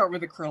just say start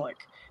with acrylic,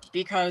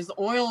 because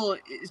oil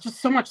is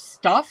just so much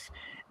stuff.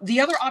 The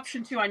other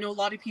option too, I know a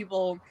lot of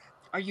people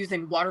are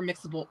using water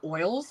mixable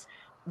oils.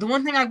 The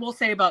one thing I will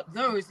say about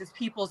those is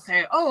people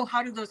say, oh,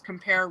 how do those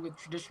compare with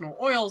traditional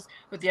oils,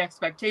 with the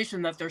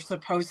expectation that they're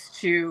supposed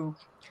to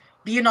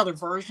be another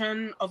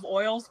version of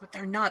oils, but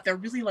they're not. They're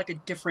really like a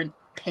different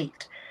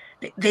paint.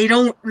 They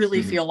don't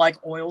really feel like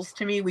oils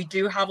to me. We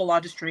do have a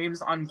lot of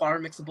streams on water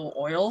mixable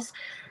oils.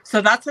 So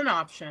that's an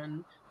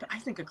option, but I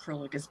think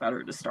acrylic is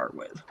better to start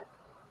with.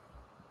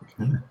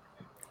 Okay.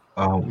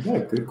 We got a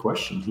good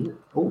question here.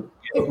 Oh,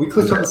 we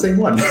clicked on the same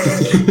one.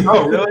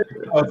 Oh, really?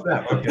 Oh, it's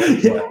that. Okay.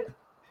 Yeah.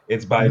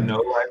 It's by No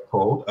Life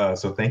Cold.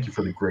 So thank you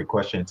for the great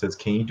question. It says,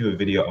 can you do a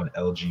video on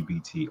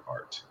LGBT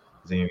art?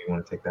 Does any of you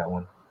want to take that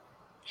one?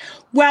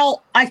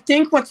 Well, I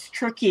think what's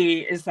tricky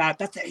is that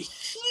that's a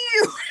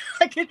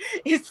huge,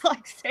 it's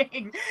like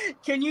saying,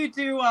 can you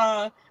do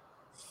a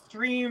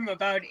stream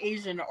about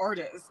Asian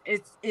artists?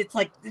 It's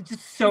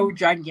just so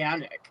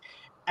gigantic.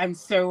 And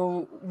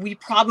so we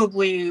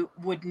probably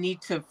would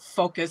need to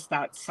focus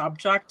that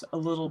subject a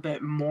little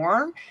bit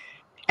more.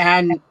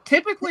 And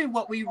typically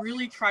what we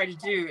really try to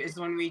do is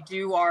when we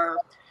do our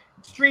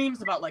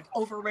streams about like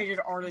overrated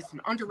artists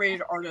and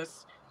underrated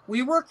artists,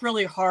 we work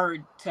really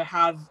hard to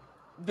have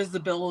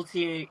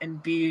visibility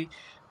and be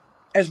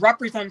as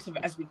representative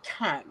as we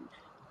can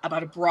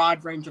about a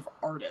broad range of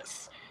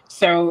artists.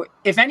 So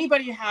if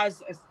anybody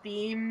has a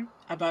theme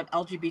about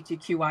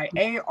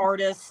LGBTQIA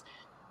artists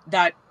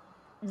that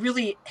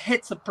really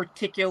hits a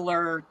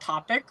particular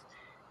topic,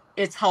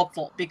 it's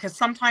helpful, because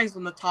sometimes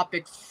when the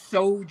topic's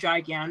so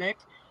gigantic,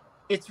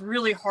 it's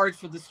really hard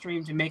for the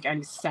stream to make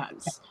any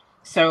sense.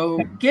 So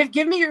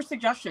give me your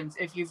suggestions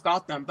if you've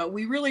got them, but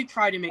we really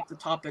try to make the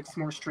topics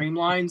more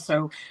streamlined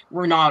so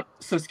we're not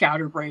so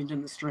scatterbrained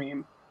in the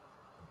stream.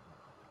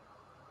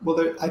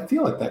 Well, I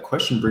feel like that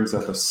question brings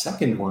up a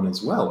second one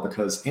as well,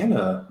 because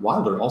Anna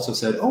Wilder also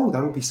said, oh,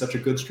 that would be such a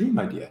good stream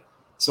idea.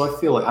 So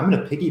I feel like I'm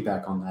going to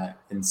piggyback on that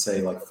and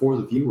say, like, for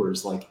the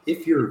viewers, like,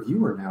 if you're a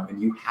viewer now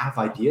and you have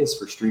ideas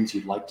for streams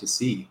you'd like to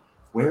see,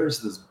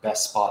 where's the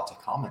best spot to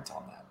comment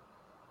on that?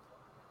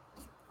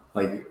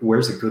 Like,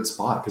 where's a good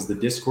spot? Because the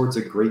Discord's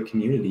a great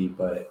community,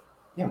 but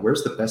yeah,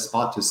 where's the best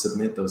spot to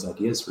submit those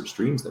ideas for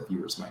streams that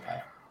viewers might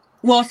have?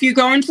 Well, if you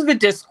go into the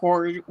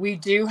Discord, we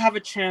do have a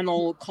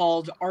channel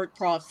called Art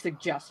Prof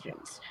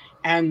Suggestions,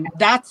 and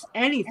that's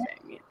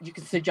anything. You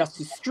can suggest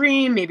a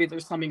stream, maybe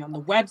there's something on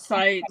the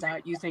website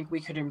that you think we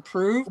could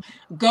improve.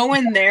 Go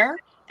in there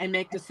and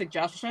make the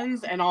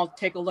suggestions, and I'll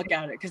take a look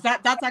at it, because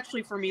that's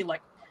actually for me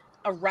like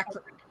a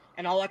record,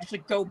 and I'll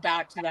actually go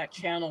back to that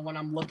channel when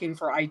I'm looking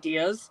for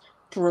ideas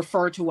to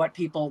refer to what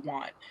people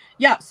want.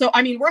 Yeah, so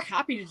I mean, we're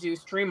happy to do a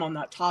stream on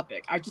that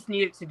topic. I just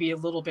need it to be a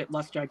little bit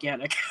less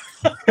gigantic.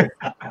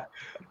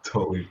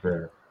 Totally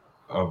fair.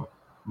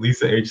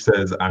 Lisa H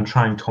says, I'm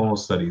trying tonal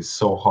studies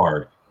so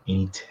hard.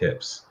 Any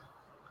tips?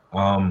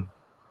 Well,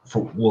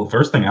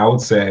 first thing I would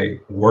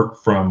say,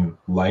 work from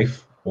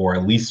life, or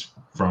at least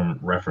from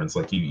reference.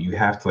 Like you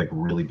have to like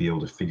really be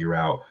able to figure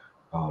out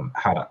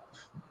how to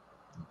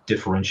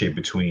differentiate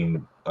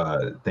between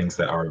things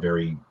that are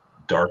very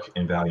dark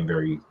in value and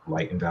very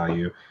light in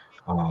value.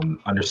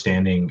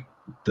 Understanding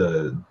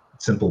the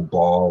simple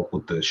ball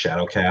with the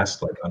shadow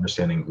cast, like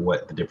understanding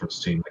what the difference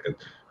between like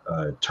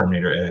a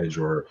Terminator edge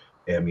or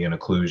ambient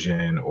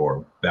occlusion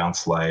or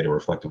bounce light or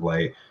reflective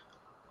light,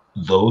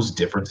 those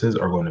differences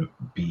are going to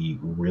be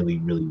really,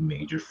 really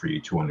major for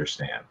you to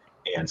understand.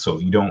 And so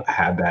if you don't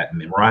have that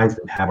memorized,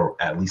 then have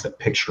at least a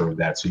picture of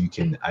that so you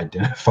can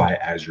identify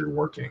as you're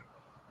working.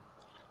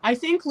 I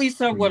think,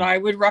 Lisa, what I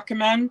would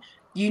recommend,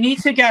 you need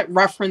to get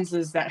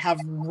references that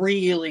have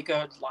really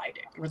good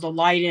lighting, where the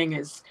lighting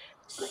is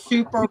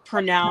super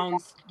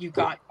pronounced. You've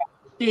got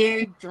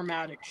big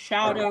dramatic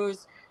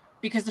shadows.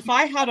 Because if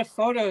I had a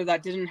photo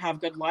that didn't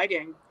have good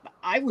lighting,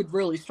 I would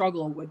really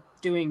struggle with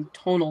doing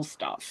tonal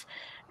stuff.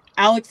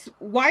 Alex,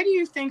 why do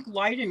you think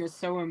lighting is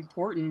so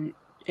important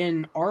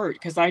in art?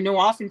 Because I know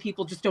often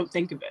people just don't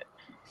think of it.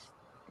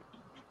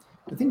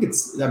 I think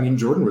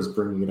Jordan was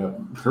bringing it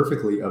up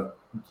perfectly, of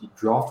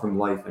draw from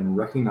life and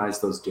recognize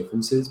those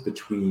differences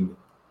between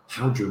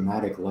how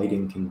dramatic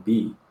lighting can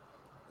be.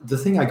 The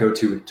thing I go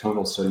to with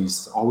tonal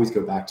studies always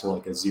go back to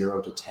like a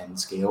 0 to 10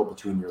 scale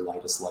between your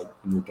lightest light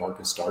and your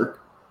darkest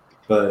dark.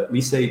 But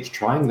Lisa H,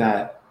 trying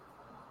that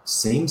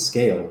same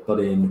scale, but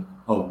in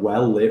a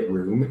well-lit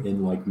room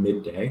in like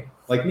midday,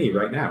 like me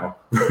right now,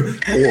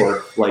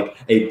 or like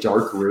a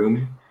dark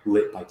room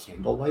lit by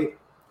candlelight,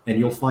 and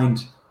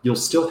you'll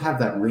still have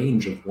that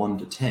range of 1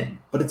 to 10,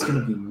 but it's going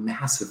to be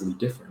massively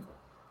different.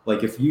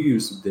 Like if you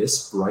use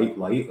this bright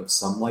light of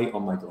sunlight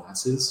on my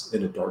glasses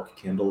in a dark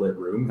candlelit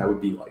room, that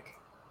would be like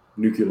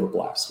nuclear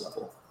blast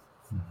level.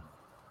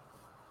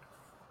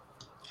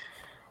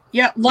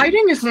 Yeah,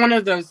 lighting is one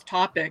of those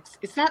topics.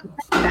 It's not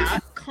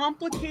that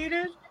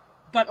complicated,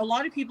 but a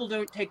lot of people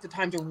don't take the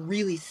time to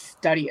really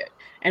study it.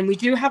 And we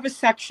do have a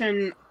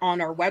section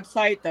on our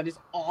website that is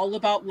all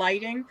about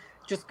lighting.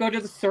 Just go to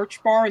the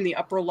search bar in the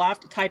upper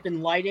left, type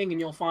in lighting,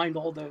 and you'll find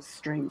all those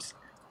streams.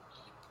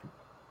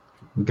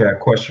 We got a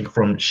question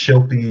from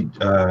Shilpi.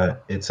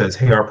 It says,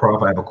 hey, Art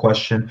Prof, I have a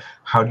question.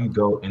 How do you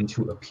go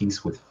into a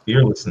piece with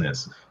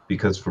fearlessness?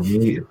 Because for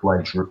me, it's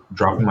like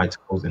dropping my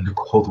toes into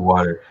cold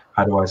water.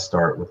 How do I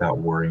start without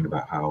worrying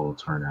about how it'll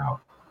turn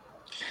out?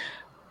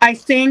 I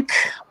think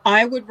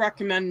I would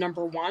recommend,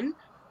 number one,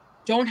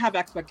 don't have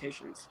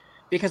expectations.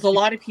 Because a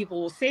lot of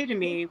people will say to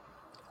me,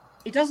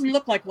 it doesn't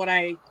look like what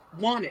I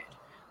wanted.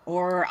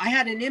 Or I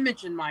had an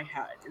image in my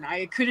head and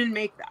I couldn't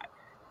make that.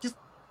 Just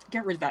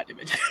get rid of that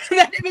image.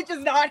 That image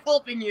is not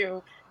helping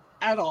you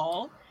at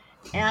all.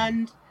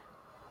 And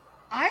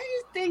I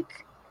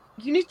think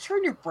you need to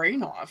turn your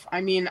brain off.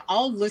 I mean,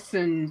 I'll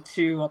listen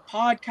to a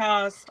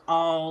podcast.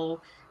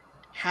 I'll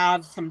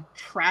have some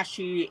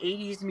trashy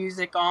 80s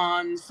music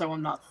on so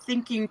I'm not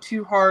thinking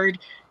too hard.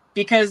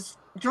 Because,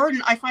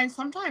 Jordan, I find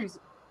sometimes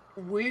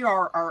we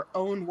are our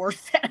own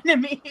worst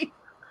enemy.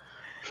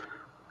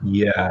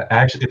 Yeah,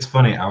 actually, it's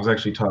funny. I was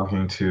actually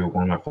talking to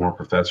one of my former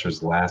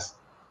professors last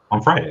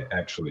on Friday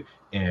actually,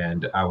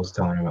 and I was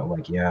telling him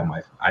like, yeah,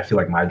 I feel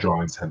like my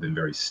drawings have been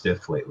very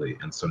stiff lately,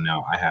 and so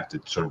now I have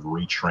to sort of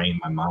retrain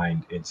my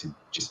mind into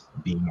just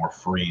being more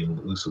free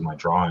and loose with my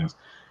drawings.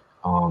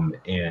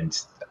 And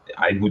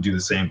I would do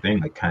the same thing,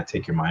 like kind of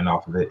take your mind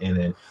off of it. And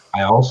then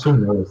I also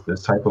noticed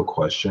this type of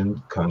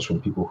question comes from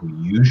people who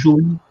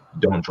usually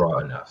don't draw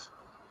enough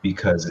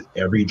because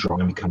every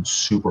drawing becomes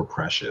super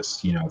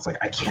precious. You know, it's like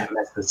I can't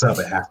mess this up;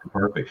 it has to be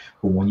perfect.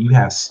 But when you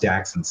have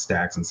stacks and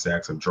stacks and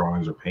stacks of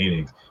drawings or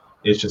paintings,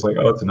 it's just like,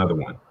 oh, it's another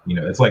one. You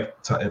know, it's like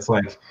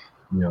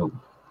you know.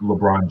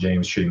 LeBron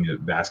James shooting a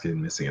basket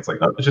and missing. It's like,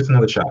 oh, it's just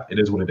another shot. It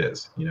is what it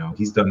is. You know,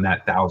 he's done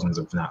that thousands,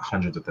 if not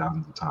hundreds of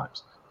thousands of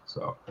times.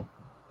 So,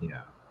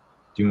 yeah,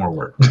 do more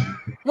work.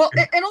 Well,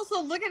 and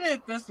also look at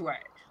it this way.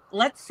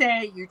 Let's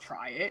say you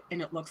try it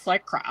and it looks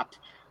like crap.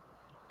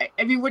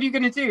 I mean, what are you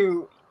going to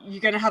do? You're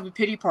going to have a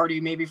pity party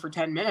maybe for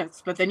 10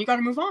 minutes, but then you got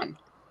to move on.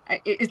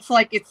 It's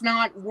like it's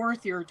not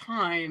worth your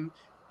time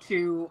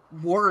to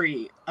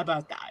worry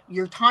about that.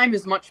 Your time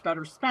is much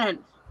better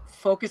spent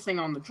focusing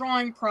on the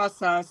drawing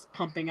process,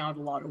 pumping out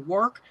a lot of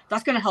work.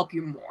 That's going to help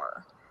you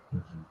more.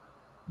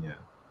 Mm-hmm.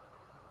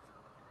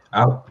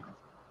 Yeah.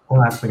 One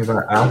last thing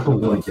about it, I also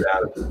really get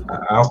out of it.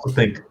 I also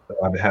think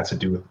it has to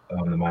do with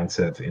the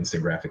mindset of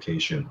instant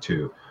gratification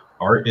too.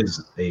 Art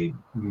is a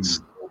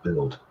slow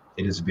build.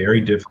 It is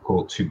very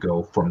difficult to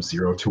go from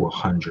 0 to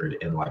 100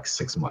 in like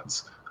 6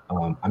 months.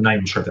 I'm not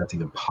even sure if that's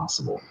even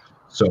possible.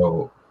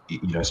 So,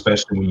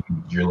 especially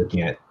when you're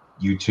looking at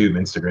YouTube,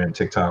 Instagram,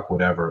 TikTok,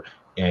 whatever,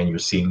 and you're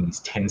seeing these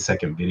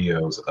 10-second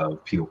videos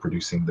of people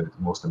producing the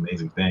most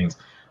amazing things,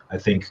 I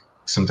think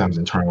sometimes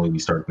internally we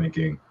start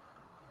thinking,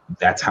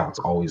 that's how it's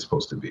always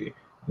supposed to be.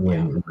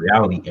 When in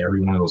reality,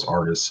 every one of those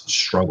artists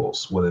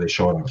struggles, whether they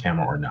show it on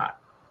camera or not.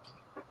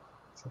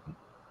 So.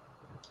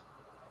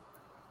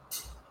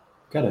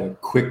 Got a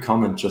quick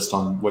comment just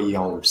on what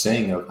y'all were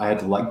saying. I had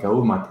to let go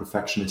of my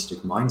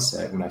perfectionistic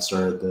mindset when I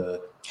started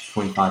the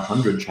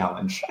 2500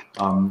 challenge.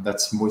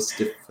 That's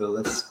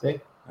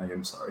Moistifiliste. I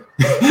am sorry.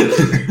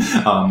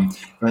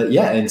 But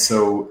yeah, and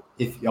so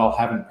if y'all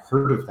haven't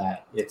heard of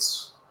that,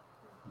 it's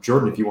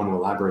Jordan, if you want to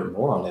elaborate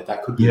more on it,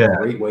 that could be a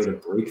great way to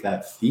break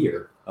that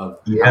fear of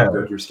how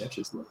good your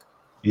sketches look.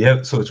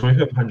 Yeah, so the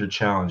 2500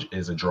 challenge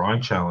is a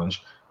drawing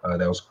challenge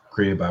that was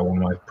created by one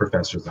of my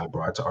professors that I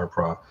brought to Art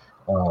Prof.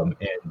 And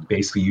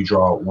basically you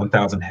draw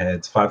 1,000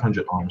 heads,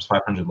 500 arms,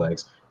 500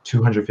 legs,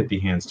 250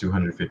 hands,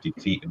 250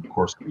 feet in the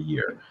course of a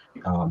year.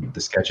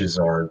 The sketches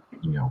are,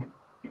 you're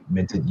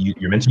meant to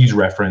use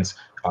reference,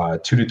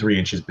 2 to 3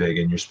 inches big,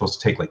 and you're supposed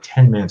to take like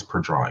 10 minutes per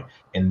drawing.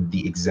 And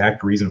the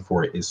exact reason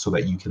for it is so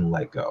that you can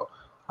let go.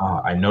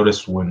 I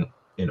noticed when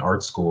in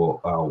art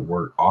school,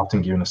 we're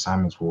often given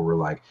assignments where we're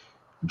like,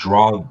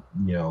 draw,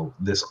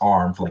 this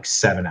arm for like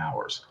 7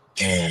 hours.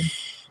 And,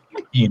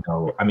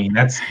 I mean,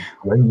 that's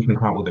when you can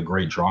come up with a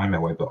great drawing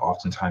that way, but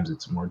oftentimes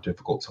it's more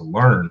difficult to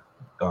learn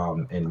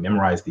and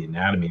memorize the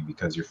anatomy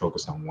because you're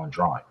focused on one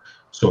drawing.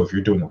 So if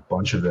you're doing a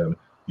bunch of them,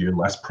 you're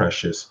less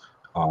precious.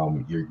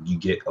 You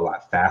get a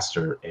lot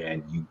faster,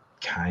 and you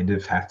kind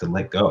of have to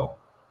let go.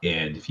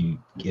 And if you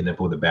end up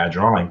with a bad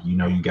drawing,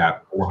 you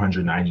got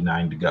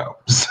 499 to go.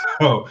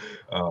 So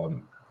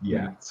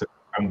so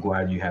I'm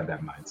glad you have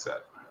that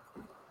mindset.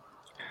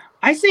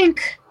 I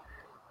think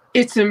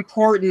it's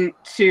important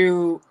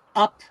to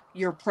up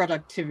your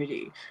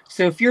productivity.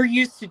 So if you're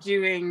used to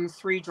doing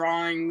 3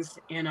 drawings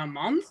in a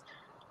month,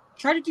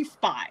 try to do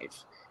 5.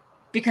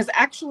 Because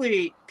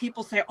actually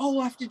people say, oh,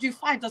 I have to do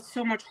 5. That's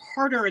so much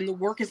harder and the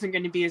work isn't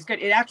going to be as good.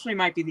 It actually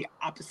might be the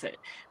opposite.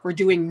 We're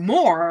doing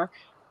more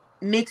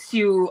makes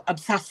you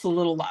obsess a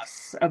little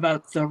less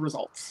about the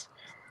results.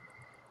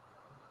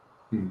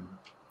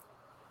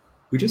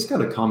 We just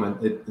got a comment.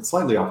 It's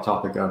slightly off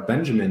topic.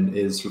 Benjamin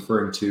is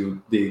referring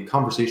to the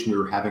conversation we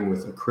were having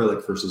with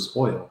acrylic versus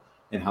oil,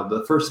 and how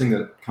the first thing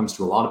that comes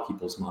to a lot of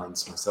people's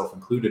minds, myself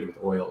included, with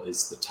oil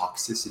is the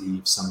toxicity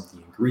of some of the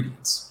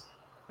ingredients.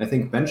 I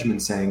think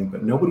Benjamin's saying,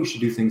 but nobody should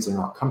do things they're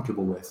not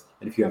comfortable with.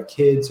 And if you have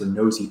kids or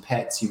nosy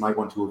pets, you might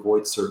want to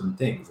avoid certain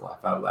things,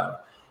 laugh out loud.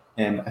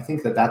 And I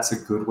think that that's a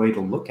good way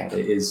to look at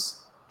it,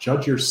 is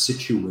judge your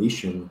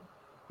situation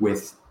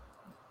with,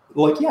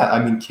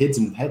 kids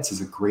and pets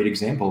is a great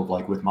example of,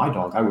 like, with my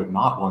dog, I would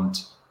not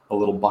want a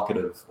little bucket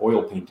of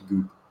oil paint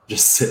goop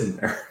just sitting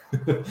there.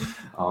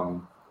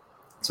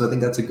 So I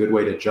think that's a good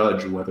way to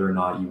judge whether or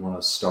not you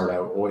want to start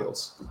out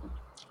oils.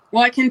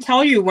 Well, I can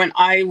tell you, when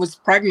I was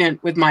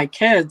pregnant with my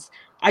kids,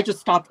 I just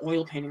stopped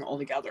oil painting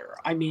altogether.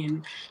 I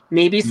mean,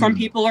 maybe some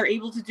people are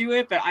able to do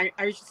it, but I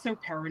was just so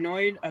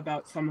paranoid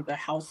about some of the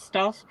health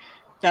stuff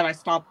that I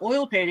stopped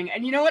oil painting.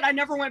 And you know what? I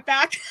never went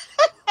back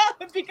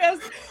because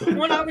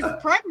when I was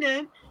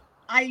pregnant,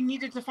 I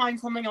needed to find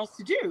something else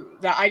to do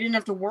that I didn't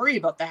have to worry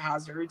about the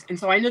hazards. And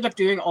so I ended up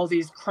doing all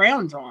these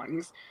crayon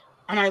drawings.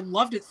 And I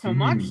loved it so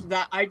much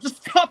that I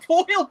just stopped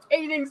oil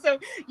painting. So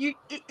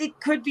it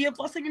could be a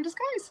blessing in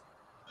disguise.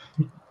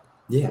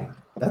 Yeah,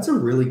 that's a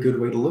really good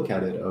way to look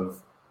at it,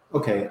 of,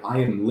 okay, I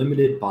am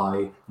limited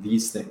by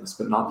these things,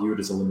 but not view it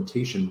as a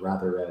limitation,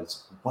 rather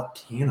as,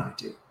 what can I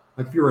do?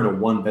 Like if you're in a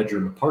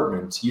 1-bedroom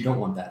apartment, you don't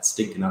want that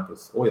stinking up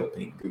with oil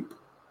paint goop.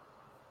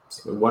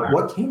 So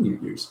what can you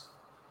use?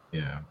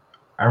 Yeah.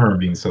 I remember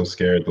being so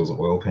scared those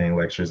oil painting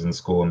lectures in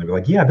school, and they'd be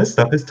like, "Yeah, this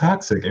stuff is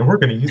toxic, and we're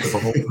going to use it the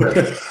whole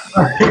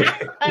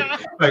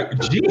time." Like,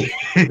 gee.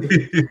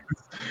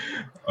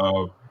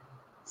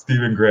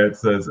 Stephen Grant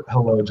says,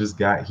 "Hello, just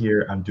got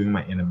here. I'm doing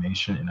my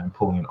animation, and I'm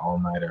pulling an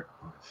all-nighter."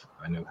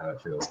 I know how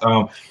that feels.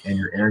 And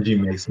your energy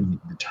makes me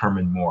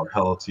determined more.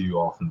 Hello to you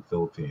all from the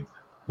Philippines.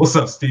 What's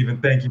up, Stephen?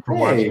 Thank you for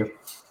watching.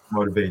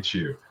 Motivate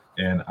you.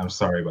 And I'm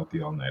sorry about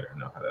the all-nighter. I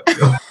know how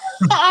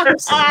that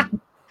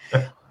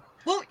feels.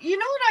 Well, you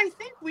know what? I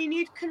think we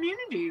need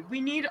community. We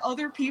need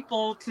other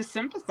people to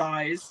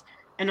sympathize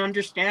and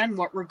understand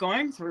what we're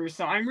going through.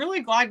 So I'm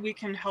really glad we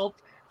can help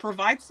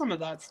provide some of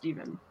that,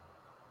 Stephen.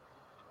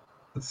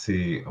 Let's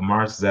see.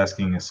 Amaris is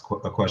asking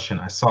a question.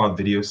 I saw a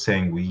video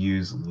saying we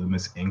use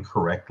Loomis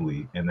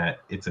incorrectly and that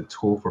it's a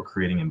tool for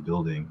creating and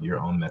building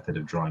your own method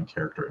of drawing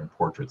character and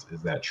portraits.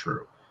 Is that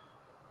true?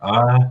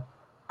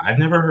 I've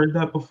never heard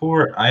that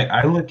before.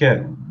 I look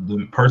at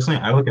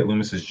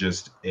Loomis as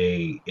just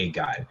a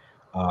guide.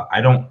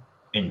 I don't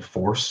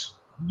enforce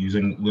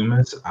using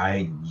Loomis.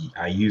 I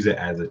use it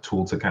as a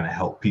tool to kind of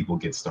help people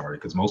get started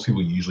because most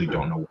people usually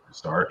don't know where to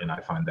start, and I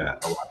find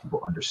that a lot of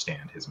people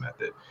understand his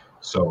method.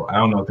 So I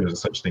don't know if there's a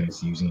such thing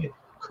as using it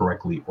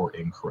correctly or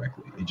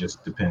incorrectly. It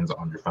just depends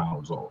on your final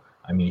result.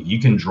 I mean, if you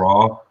can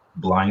draw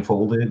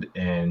blindfolded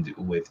and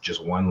with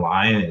just one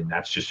line and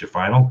that's just your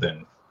final,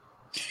 then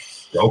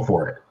go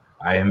for it.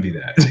 I envy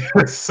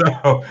that.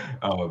 So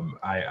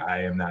I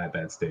am not at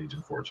that stage,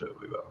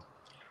 unfortunately, though.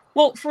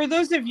 Well, for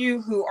those of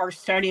you who are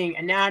studying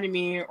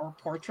anatomy or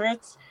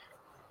portraits,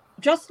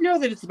 just know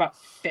that it's about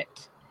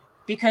fit,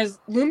 because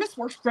Loomis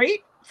works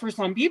great for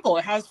some people.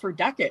 It has for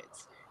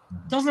decades.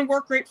 Doesn't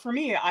work great for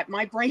me.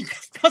 My brain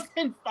just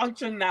doesn't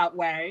function that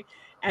way.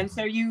 And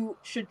so you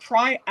should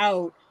try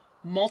out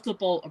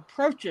multiple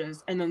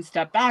approaches and then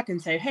step back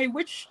and say, hey,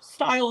 which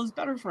style is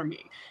better for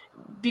me?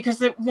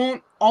 Because it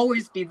won't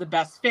always be the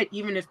best fit,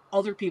 even if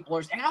other people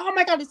are saying, oh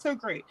my God, it's so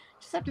great.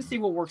 You just have to see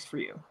what works for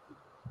you.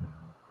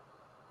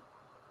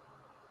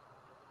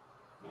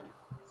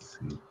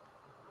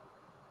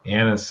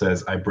 Anna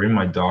says, I bring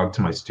my dog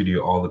to my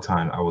studio all the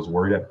time. I was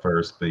worried at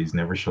first, but he's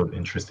never showed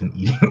interest in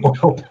eating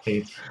oil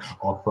paints.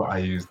 Also, I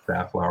use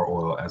safflower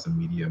oil as a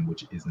medium,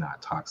 which is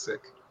not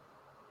toxic.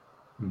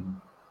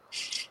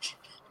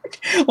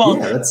 Well,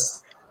 yeah,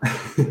 that's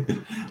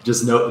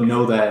just know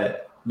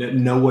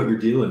what you're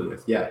dealing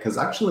with. Yeah, because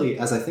actually,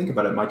 as I think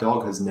about it, my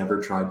dog has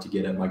never tried to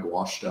get at my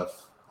gouache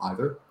stuff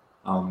either.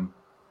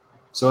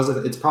 So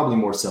it's probably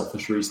more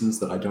selfish reasons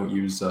that I don't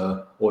use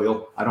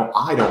oil. I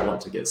don't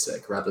want to get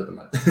sick rather than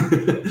that.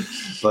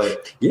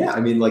 But yeah, I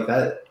mean, like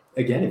that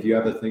again. If you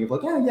have a thing of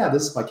like, yeah,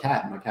 this is my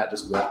cat, and my cat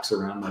just walks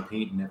around my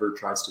paint and never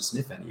tries to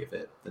sniff any of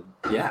it, then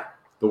yeah,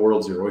 the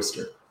world's your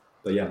oyster.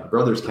 But yeah, my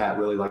brother's cat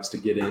really likes to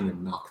get in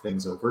and knock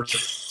things over.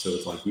 So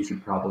it's like you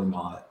should probably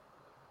not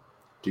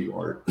do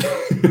art.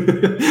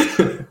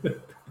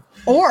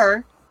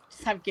 Or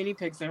just have guinea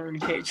pigs that are in a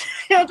cage.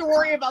 You don't have to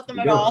worry about them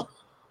at all.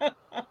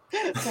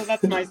 So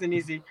that's nice and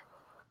easy.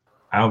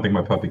 I don't think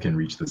my puppy can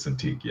reach the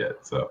Cintiq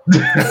yet. So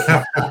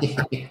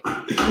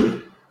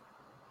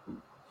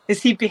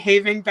is he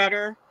behaving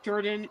better,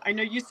 Jordan? I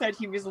know you said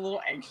he was a little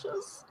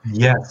anxious.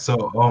 Yeah.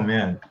 So, oh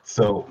man.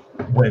 So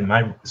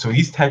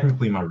he's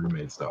technically my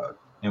roommate's dog,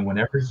 and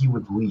whenever he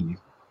would leave,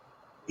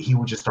 he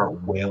would just start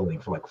wailing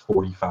for like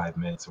 45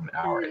 minutes or an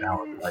hour. And I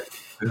was like,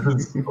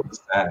 this is so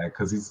sad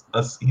because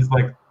he's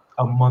like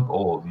a month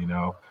old, you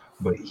know.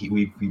 But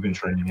we've been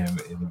training him,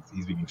 and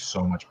he's getting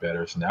so much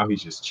better. So now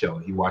he's just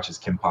chilling. He watches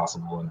Kim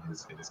Possible in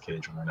his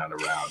cage when we're not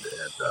around.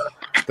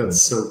 And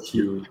that's so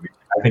cute.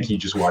 I think he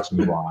just watched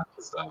Mulan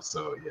and stuff.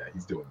 So yeah,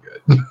 he's doing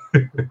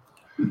good.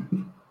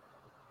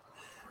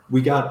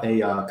 We got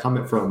a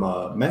comment from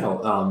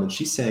Mel, and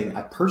she's saying,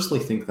 I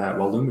personally think that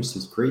while Loomis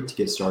is great to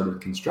get started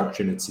with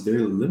construction, it's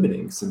severely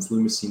limiting since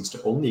Loomis seems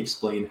to only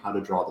explain how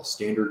to draw the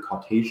standard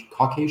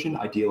Caucasian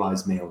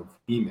idealized male and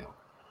female.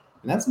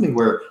 And that's something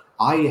where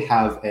I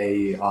have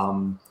a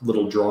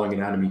little drawing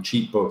anatomy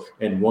cheat book,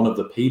 and one of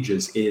the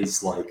pages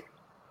is like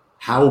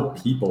how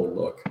people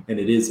look, and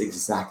it is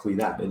exactly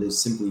that. It is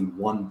simply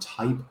one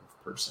type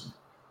of person.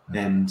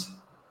 And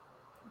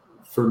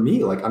for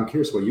me, like, I'm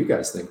curious what you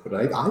guys think, but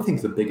I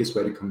think the biggest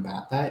way to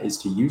combat that is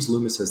to use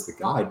Loomis as the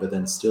guide, but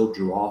then still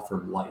draw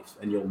from life,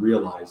 and you'll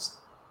realize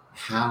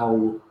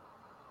how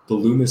the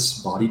Loomis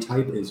body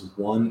type is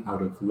one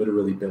out of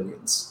literally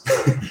billions.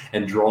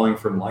 And drawing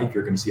from life,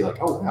 you're going to see like,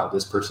 oh, wow,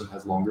 this person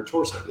has longer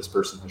torso. This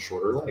person has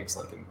shorter legs.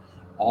 Like, and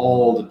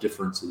all the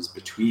differences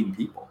between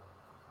people.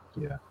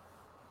 Yeah.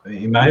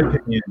 In my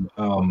opinion,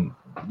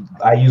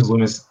 I use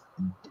Loomis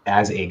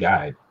as a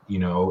guide, you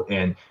know,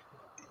 and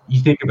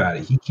you think about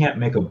it, he can't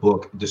make a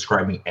book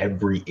describing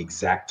every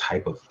exact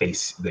type of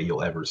face that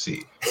you'll ever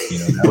see. You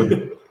know, that would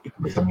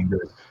be, I mean,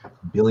 there's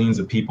billions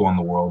of people in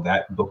the world.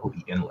 That book will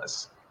be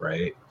endless.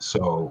 Right.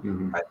 So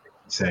I think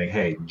saying,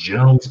 hey,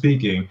 generally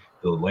speaking,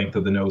 the length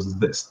of the nose is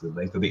this, the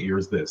length of the ear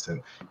is this.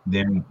 And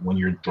then when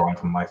you're drawing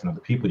from life and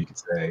other people, you could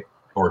say,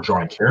 or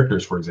drawing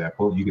characters, for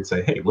example, you could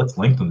say, hey, let's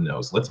lengthen the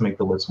nose. Let's make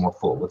the lips more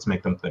full. Let's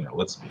make them thinner.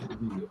 Let's get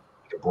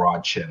a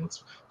broad chin.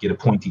 Let's get a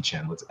pointy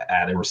chin. Let's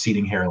add a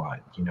receding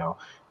hairline. You know,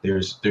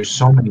 there's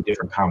so many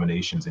different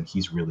combinations, and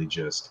he's really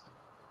just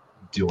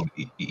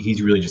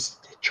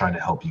trying to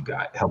help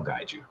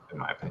guide you, in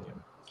my opinion.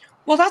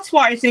 Well, that's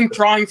why I think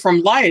drawing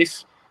from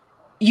life,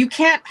 you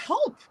can't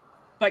help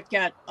but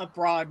get a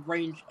broad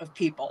range of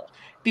people,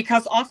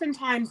 because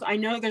oftentimes I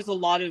know there's a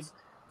lot of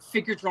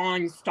figure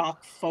drawing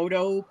stock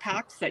photo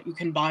packs that you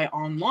can buy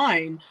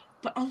online,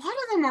 but a lot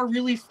of them are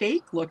really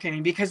fake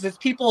looking because it's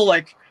people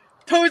like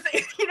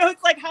posing. You know,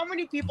 it's like, how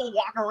many people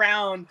walk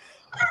around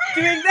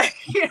doing that?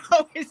 You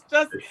know, it's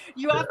just,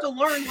 you have to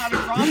learn how to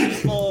draw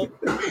people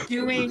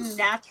doing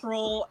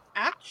natural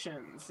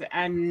actions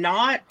and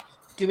not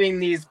doing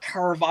these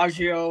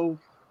Caravaggio,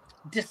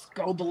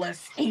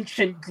 Discobolus,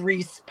 ancient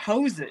Greece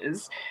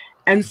poses.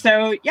 And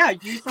so, yeah,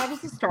 use that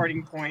as a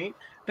starting point,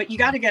 but you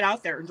got to get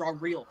out there and draw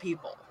real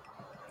people.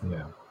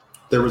 Yeah.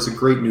 There was a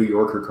great New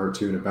Yorker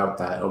cartoon about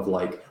that, of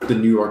like the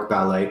New York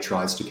Ballet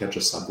tries to catch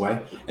a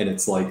subway, and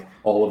it's like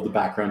all of the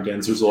background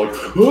dancers are like,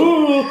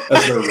 oh,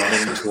 as they're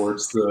running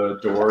towards the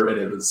door, and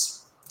it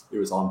was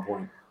on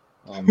point.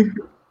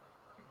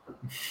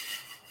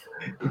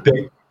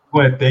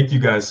 Thank you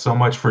guys so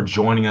much for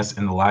joining us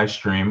in the live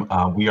stream.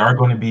 We are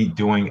going to be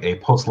doing a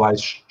post live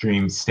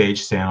stream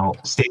stage channel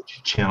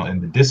in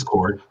the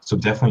Discord, so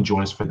definitely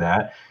join us for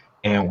that.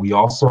 And we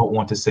also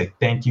want to say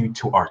thank you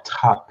to our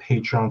top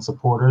Patreon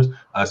supporters,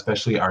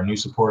 especially our new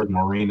supporters,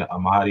 Maureen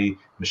Amati,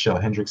 Michelle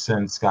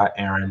Hendrickson, Scott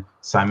Aaron,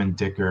 Simon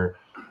Dicker,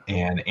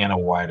 and Anna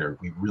Wider.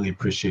 We really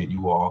appreciate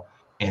you all.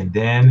 And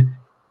then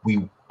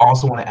we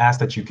also want to ask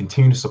that you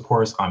continue to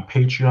support us on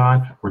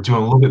Patreon. We're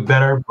doing a little bit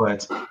better,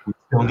 but we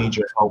still need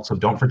your help. So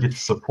don't forget to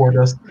support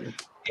us.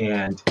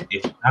 And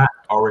if you're not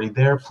already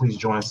there, please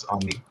join us on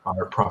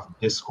our Prophet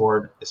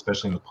Discord,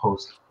 especially in the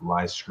post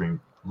live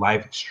stream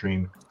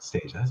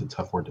stage. That's a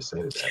tough word to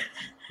say today.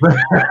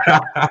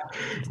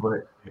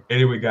 But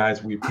anyway,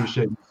 guys, we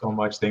appreciate you so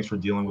much. Thanks for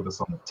dealing with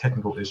us on the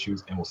technical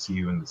issues, and we'll see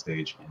you in the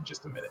stage in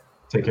just a minute.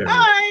 Take care.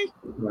 Bye.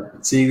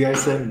 See you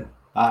guys soon.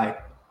 Bye.